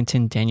 Westbrook,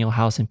 Covington, Daniel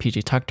House, and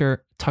PJ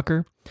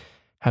Tucker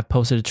have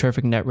posted a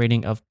terrific net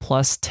rating of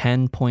plus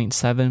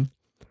 10.7.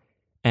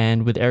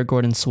 And with Eric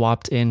Gordon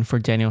swapped in for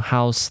Daniel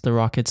House, the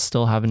Rockets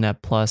still have a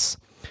net plus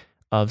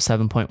of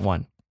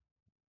 7.1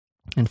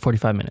 in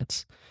 45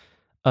 minutes.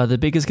 The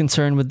biggest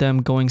concern with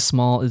them going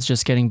small is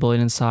just getting bullied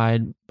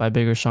inside by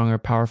bigger, stronger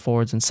power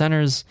forwards and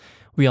centers.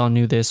 We all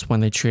knew this when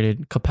they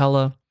traded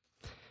Capella.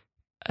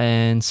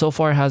 And so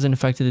far, it hasn't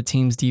affected the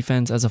team's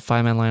defense, as a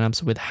 5-man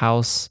lineups with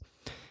House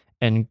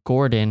and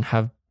Gordon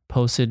have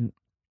posted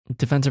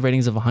defensive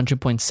ratings of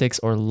 100.6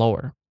 or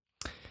lower,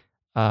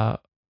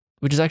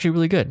 which is actually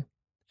really good.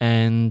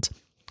 And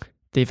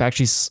they've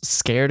actually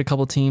scared a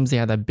couple teams. They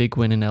had that big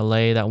win in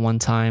LA that one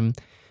time.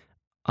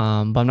 But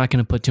I'm not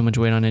going to put too much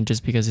weight on it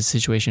just because the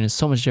situation is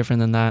so much different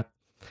than that.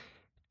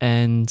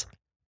 And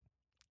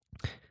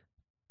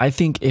I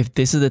think if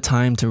this is the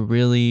time to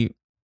really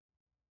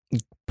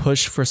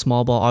push for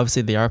small ball,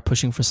 obviously they are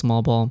pushing for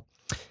small ball.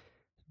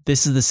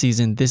 This is the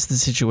season. This is the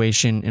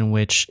situation in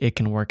which it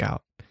can work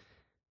out.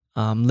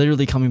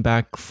 Literally coming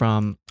back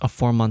from a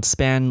 4-month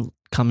span,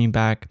 coming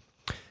back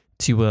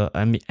to a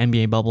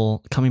NBA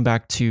bubble, coming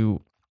back to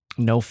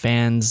no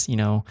fans,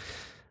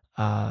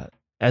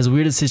 as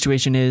weird as the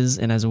situation is,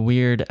 and as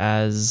weird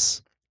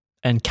as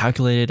and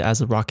calculated as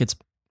the Rockets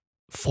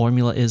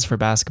formula is for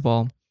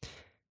basketball,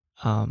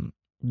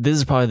 this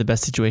is probably the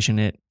best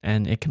situation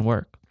and it can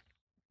work.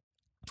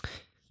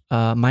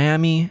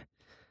 Miami,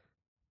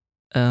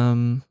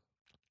 part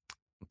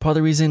of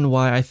the reason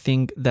why I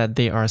think that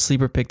they are a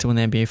sleeper pick to win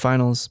the NBA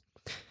Finals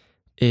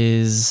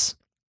is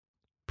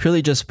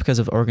purely just because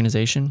of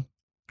organization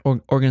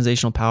or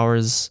organizational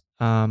powers.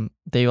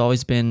 They've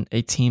always been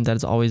a team that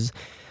has always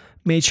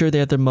made sure they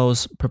have their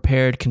most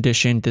prepared,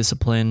 conditioned,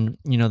 disciplined.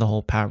 The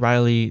whole Pat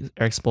Riley,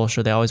 Eric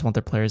Spoelstra, they always want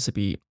their players to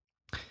be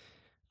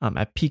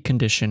at peak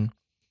condition.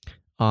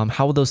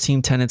 How will those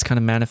team tenets kind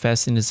of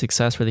manifest into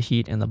success for the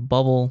Heat and the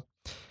bubble?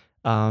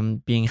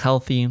 Being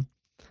healthy,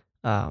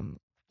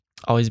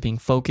 always being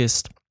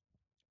focused,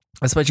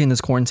 especially in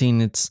this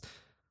quarantine.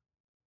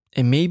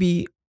 It may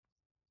be,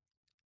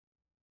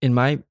 in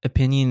my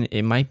opinion,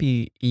 it might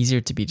be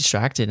easier to be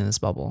distracted in this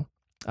bubble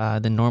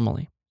than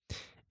normally.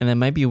 And that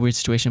might be a weird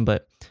situation,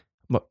 but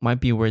might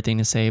be a weird thing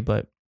to say,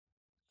 but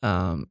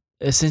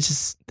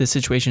since the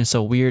situation is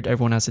so weird,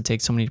 everyone has to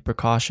take so many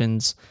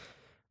precautions.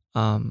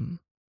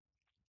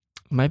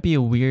 Might be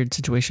a weird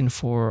situation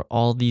for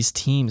all these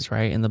teams,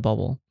 right, in the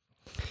bubble.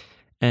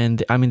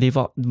 And I mean,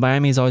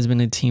 Miami's always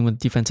been a team with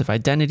defensive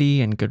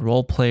identity and good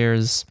role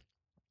players.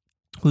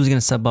 Who's going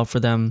to step up for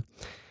them?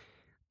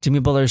 Jimmy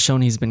Butler has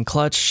shown he's been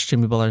clutch.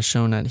 Jimmy Butler has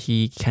shown that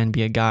he can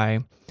be a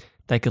guy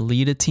that could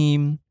lead a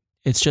team.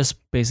 It's just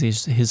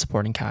basically his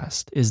supporting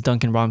cast. Is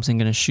Duncan Robinson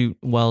going to shoot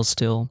well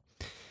still?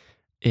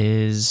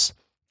 Is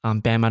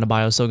Bam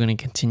Adebayo still going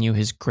to continue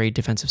his great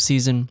defensive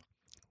season?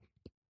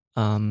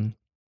 And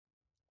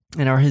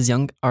are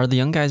the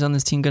young guys on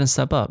this team going to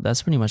step up?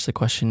 That's pretty much the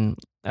question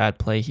at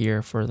play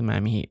here for the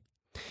Miami Heat.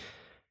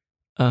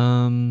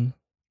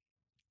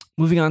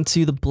 Moving on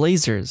to the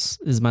Blazers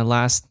is my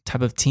last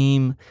type of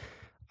team,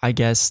 I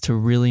guess, to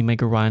really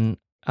make a run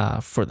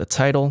for the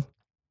title.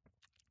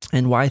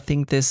 And why I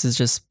think this is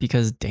just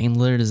because Dame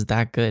Lillard is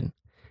that good.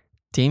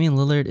 Damian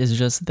Lillard is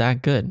just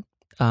that good.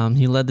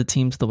 He led the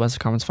team to the Western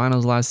Conference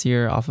Finals last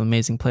year off an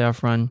amazing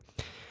playoff run.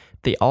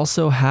 They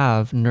also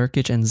have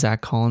Nurkic and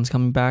Zach Collins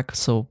coming back,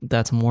 so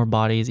that's more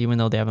bodies, even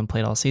though they haven't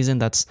played all season.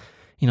 That's,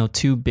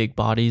 two big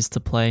bodies to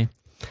play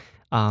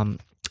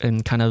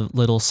in kind of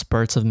little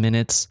spurts of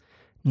minutes,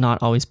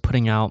 not always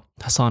putting out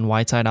Hassan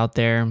Whiteside out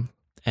there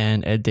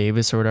and Ed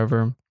Davis or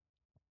whatever.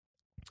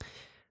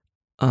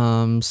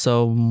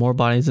 So more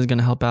bodies is going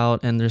to help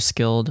out, and they're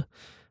skilled,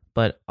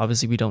 but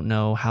obviously we don't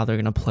know how they're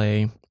going to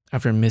play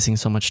after missing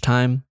so much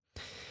time.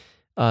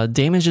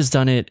 Dame has just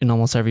done it in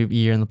almost every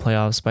year in the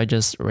playoffs by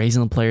just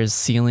raising the players'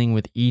 ceiling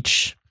with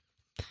each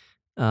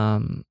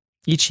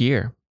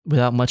year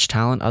without much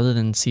talent other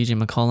than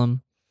CJ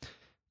McCollum.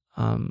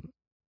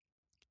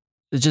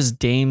 It's just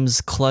Dame's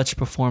clutch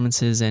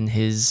performances and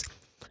his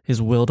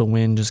will to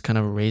win just kind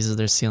of raises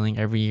their ceiling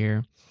every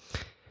year.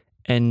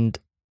 And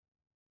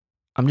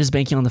I'm just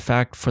banking on the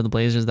fact for the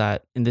Blazers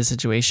that in this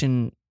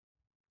situation,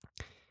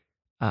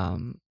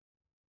 Dame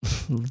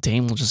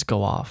will just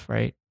go off,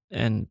 right?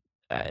 And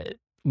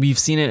we've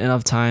seen it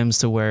enough times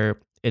to where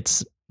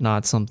it's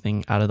not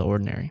something out of the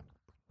ordinary.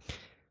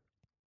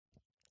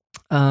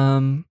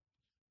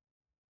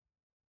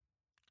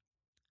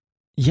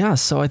 Yeah,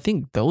 so I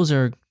think those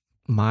are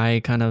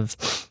my kind of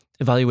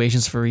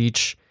evaluations for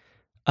each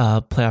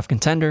title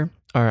contender.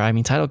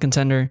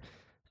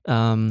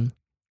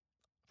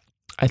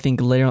 I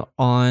think later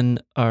on,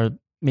 or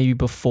maybe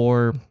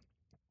before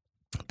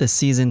the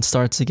season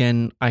starts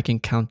again, I can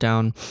count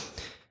down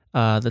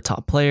the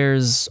top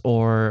players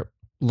or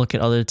look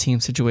at other team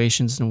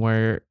situations and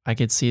where I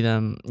could see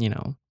them,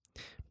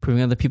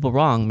 proving other people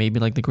wrong. Maybe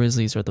like the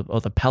Grizzlies or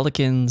the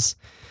Pelicans,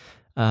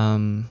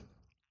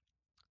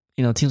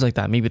 teams like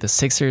that. Maybe the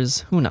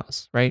Sixers. Who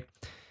knows, right?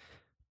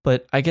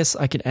 But I guess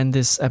I could end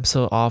this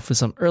episode off with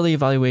some early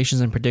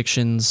evaluations and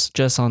predictions,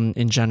 just on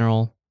in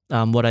general,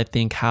 what I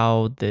think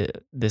how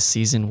this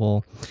season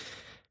will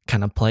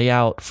kind of play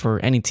out for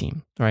any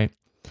team, right?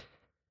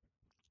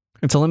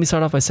 And so let me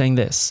start off by saying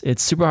this.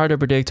 It's super hard to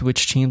predict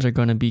which teams are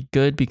going to be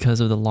good because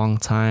of the long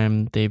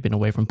time they've been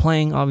away from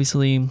playing,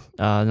 obviously,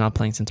 not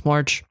playing since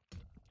March.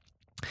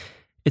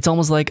 It's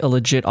almost like a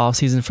legit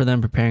offseason for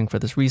them preparing for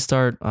this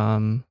restart.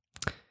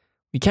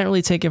 We can't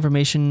really take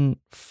information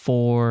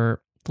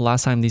for the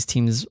last time these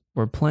teams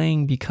were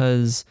playing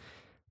because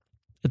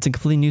it's a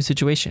completely new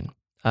situation.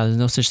 There's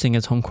no such thing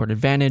as home court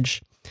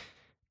advantage.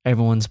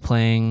 Everyone's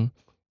playing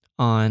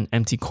on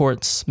empty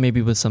courts,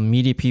 maybe with some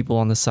media people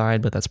on the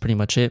side, but that's pretty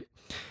much it.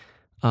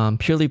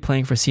 Purely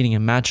playing for seeding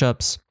and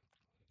matchups.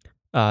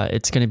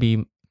 It's going to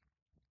be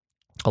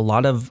a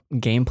lot of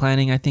game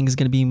planning, I think, is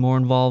going to be more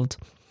involved.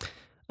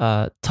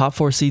 Top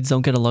 4 seeds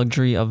don't get a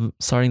luxury of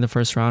starting the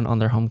first round on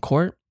their home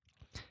court.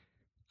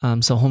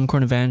 So home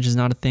court advantage is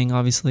not a thing,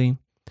 obviously.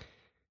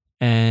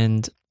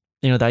 And,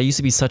 that used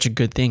to be such a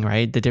good thing,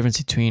 right? The difference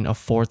between a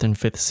 4th and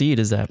 5th seed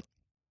is that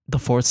the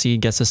 4th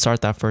seed gets to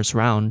start that first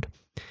round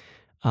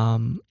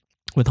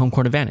with home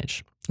court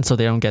advantage. And so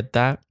they don't get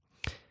that.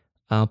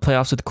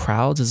 Playoffs with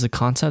crowds is a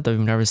concept that we've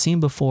never seen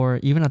before.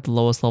 Even at the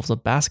lowest levels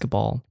of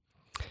basketball,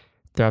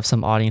 there have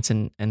some audience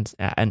and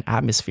an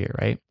atmosphere,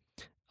 right?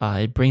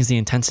 It brings the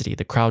intensity,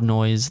 the crowd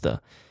noise, the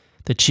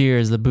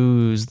cheers, the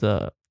boos,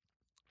 the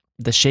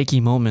shaky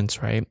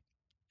moments, right?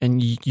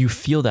 And you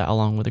feel that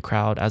along with the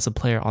crowd as a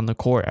player on the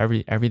court.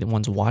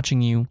 Everyone's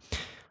watching you.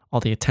 All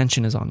the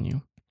attention is on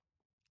you.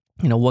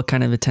 What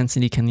kind of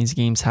intensity can these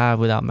games have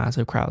without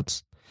massive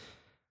crowds?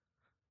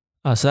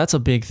 So that's a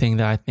big thing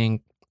that I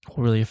think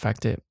will really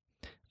affect it.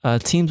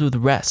 Teams with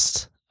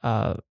rest.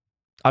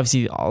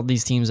 Obviously, all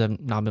these teams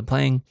have not been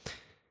playing.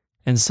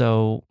 And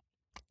so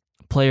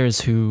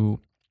players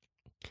who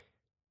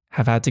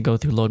have had to go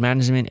through load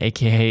management,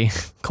 aka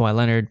Kawhi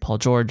Leonard, Paul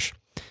George,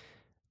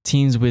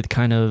 teams with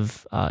kind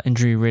of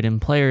injury-ridden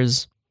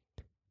players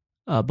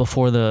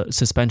before the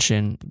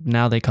suspension,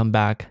 now they come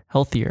back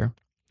healthier.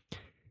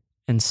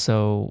 And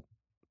so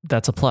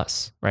that's a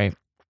plus, right?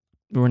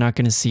 We're not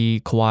going to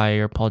see Kawhi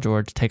or Paul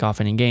George take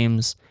off any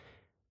games.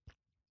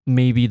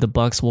 Maybe the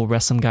Bucks will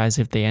rest some guys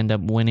if they end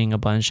up winning a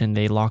bunch and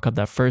they lock up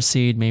that first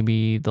seed.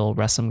 Maybe they'll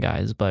rest some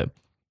guys. But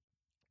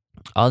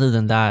other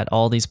than that,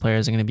 all these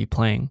players are going to be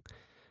playing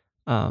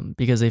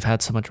because they've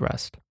had so much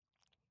rest.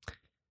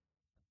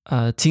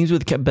 Teams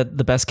with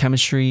the best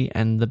chemistry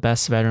and the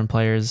best veteran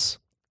players,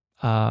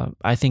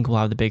 I think will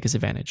have the biggest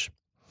advantage.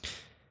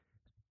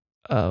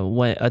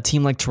 When a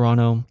team like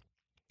Toronto,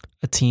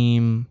 a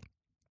team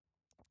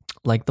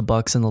like the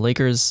Bucks and the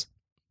Lakers,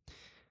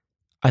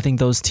 I think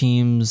those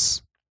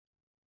teams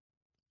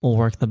will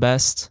work the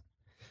best.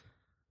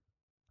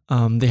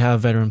 They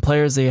have veteran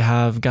players. They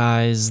have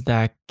guys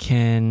that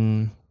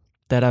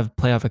have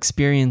playoff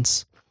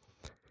experience,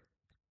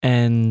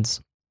 and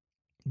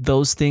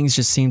those things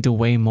just seem to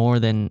weigh more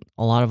than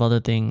a lot of other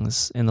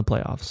things in the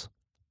playoffs,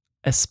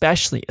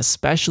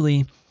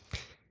 especially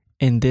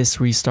in this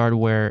restart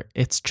where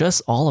it's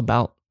just all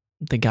about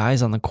the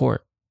guys on the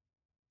court.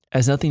 It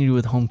has nothing to do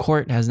with home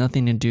court. It has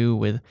nothing to do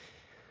with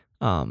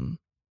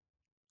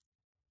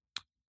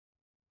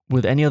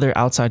any other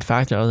outside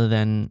factor other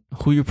than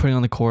who you're putting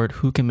on the court,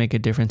 who can make a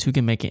difference, who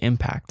can make an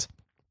impact,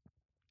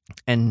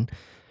 and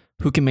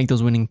who can make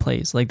those winning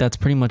plays. Like, that's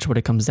pretty much what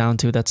it comes down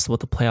to. That's what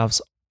the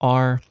playoffs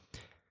are.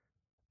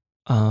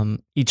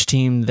 Each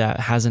team that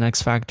has an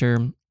X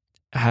factor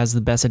has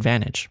the best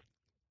advantage.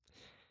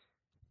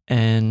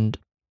 And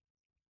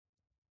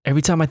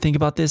every time I think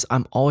about this,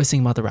 I'm always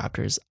thinking about the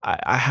Raptors.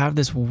 I have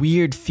this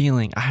weird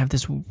feeling. I have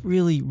this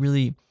really,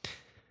 really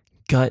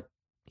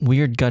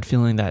weird gut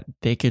feeling that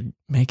they could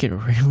make it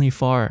really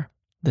far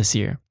this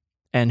year.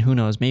 And who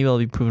knows? Maybe I'll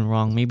be proven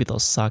wrong. Maybe they'll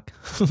suck.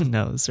 Who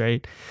knows,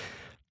 right?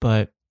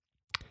 But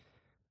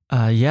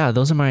yeah,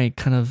 those are my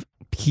kind of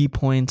key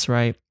points,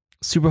 right?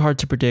 Super hard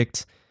to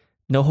predict.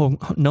 No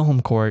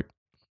home court,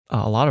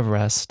 a lot of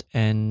rest,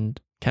 and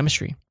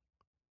chemistry.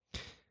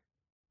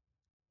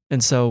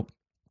 And so,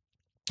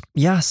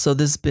 yeah, so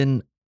this has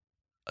been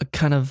a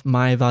kind of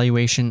my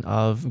evaluation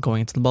of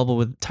going into the bubble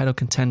with title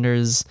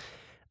contenders.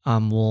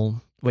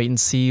 We'll wait and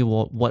see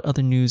what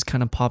other news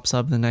kind of pops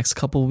up in the next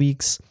couple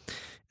weeks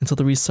until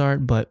the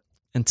restart. But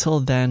until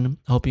then,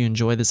 I hope you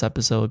enjoy this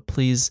episode.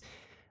 Please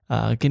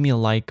give me a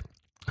like,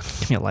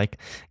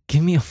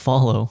 give me a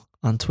follow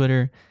on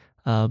Twitter.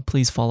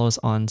 Please follow us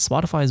on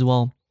Spotify as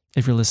well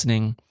if you're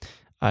listening.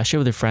 Share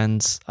with your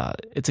friends.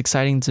 It's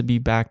exciting to be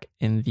back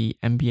in the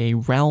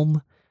NBA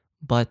realm,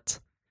 but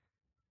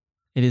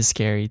it is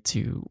scary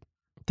to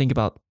think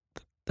about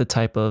the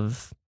type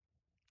of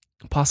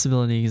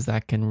possibilities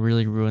that can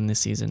really ruin this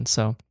season.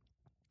 So,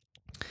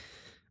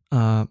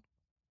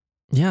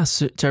 yeah,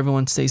 so to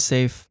everyone, stay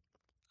safe.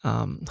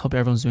 Hope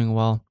everyone's doing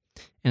well.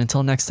 And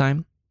until next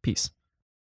time, peace.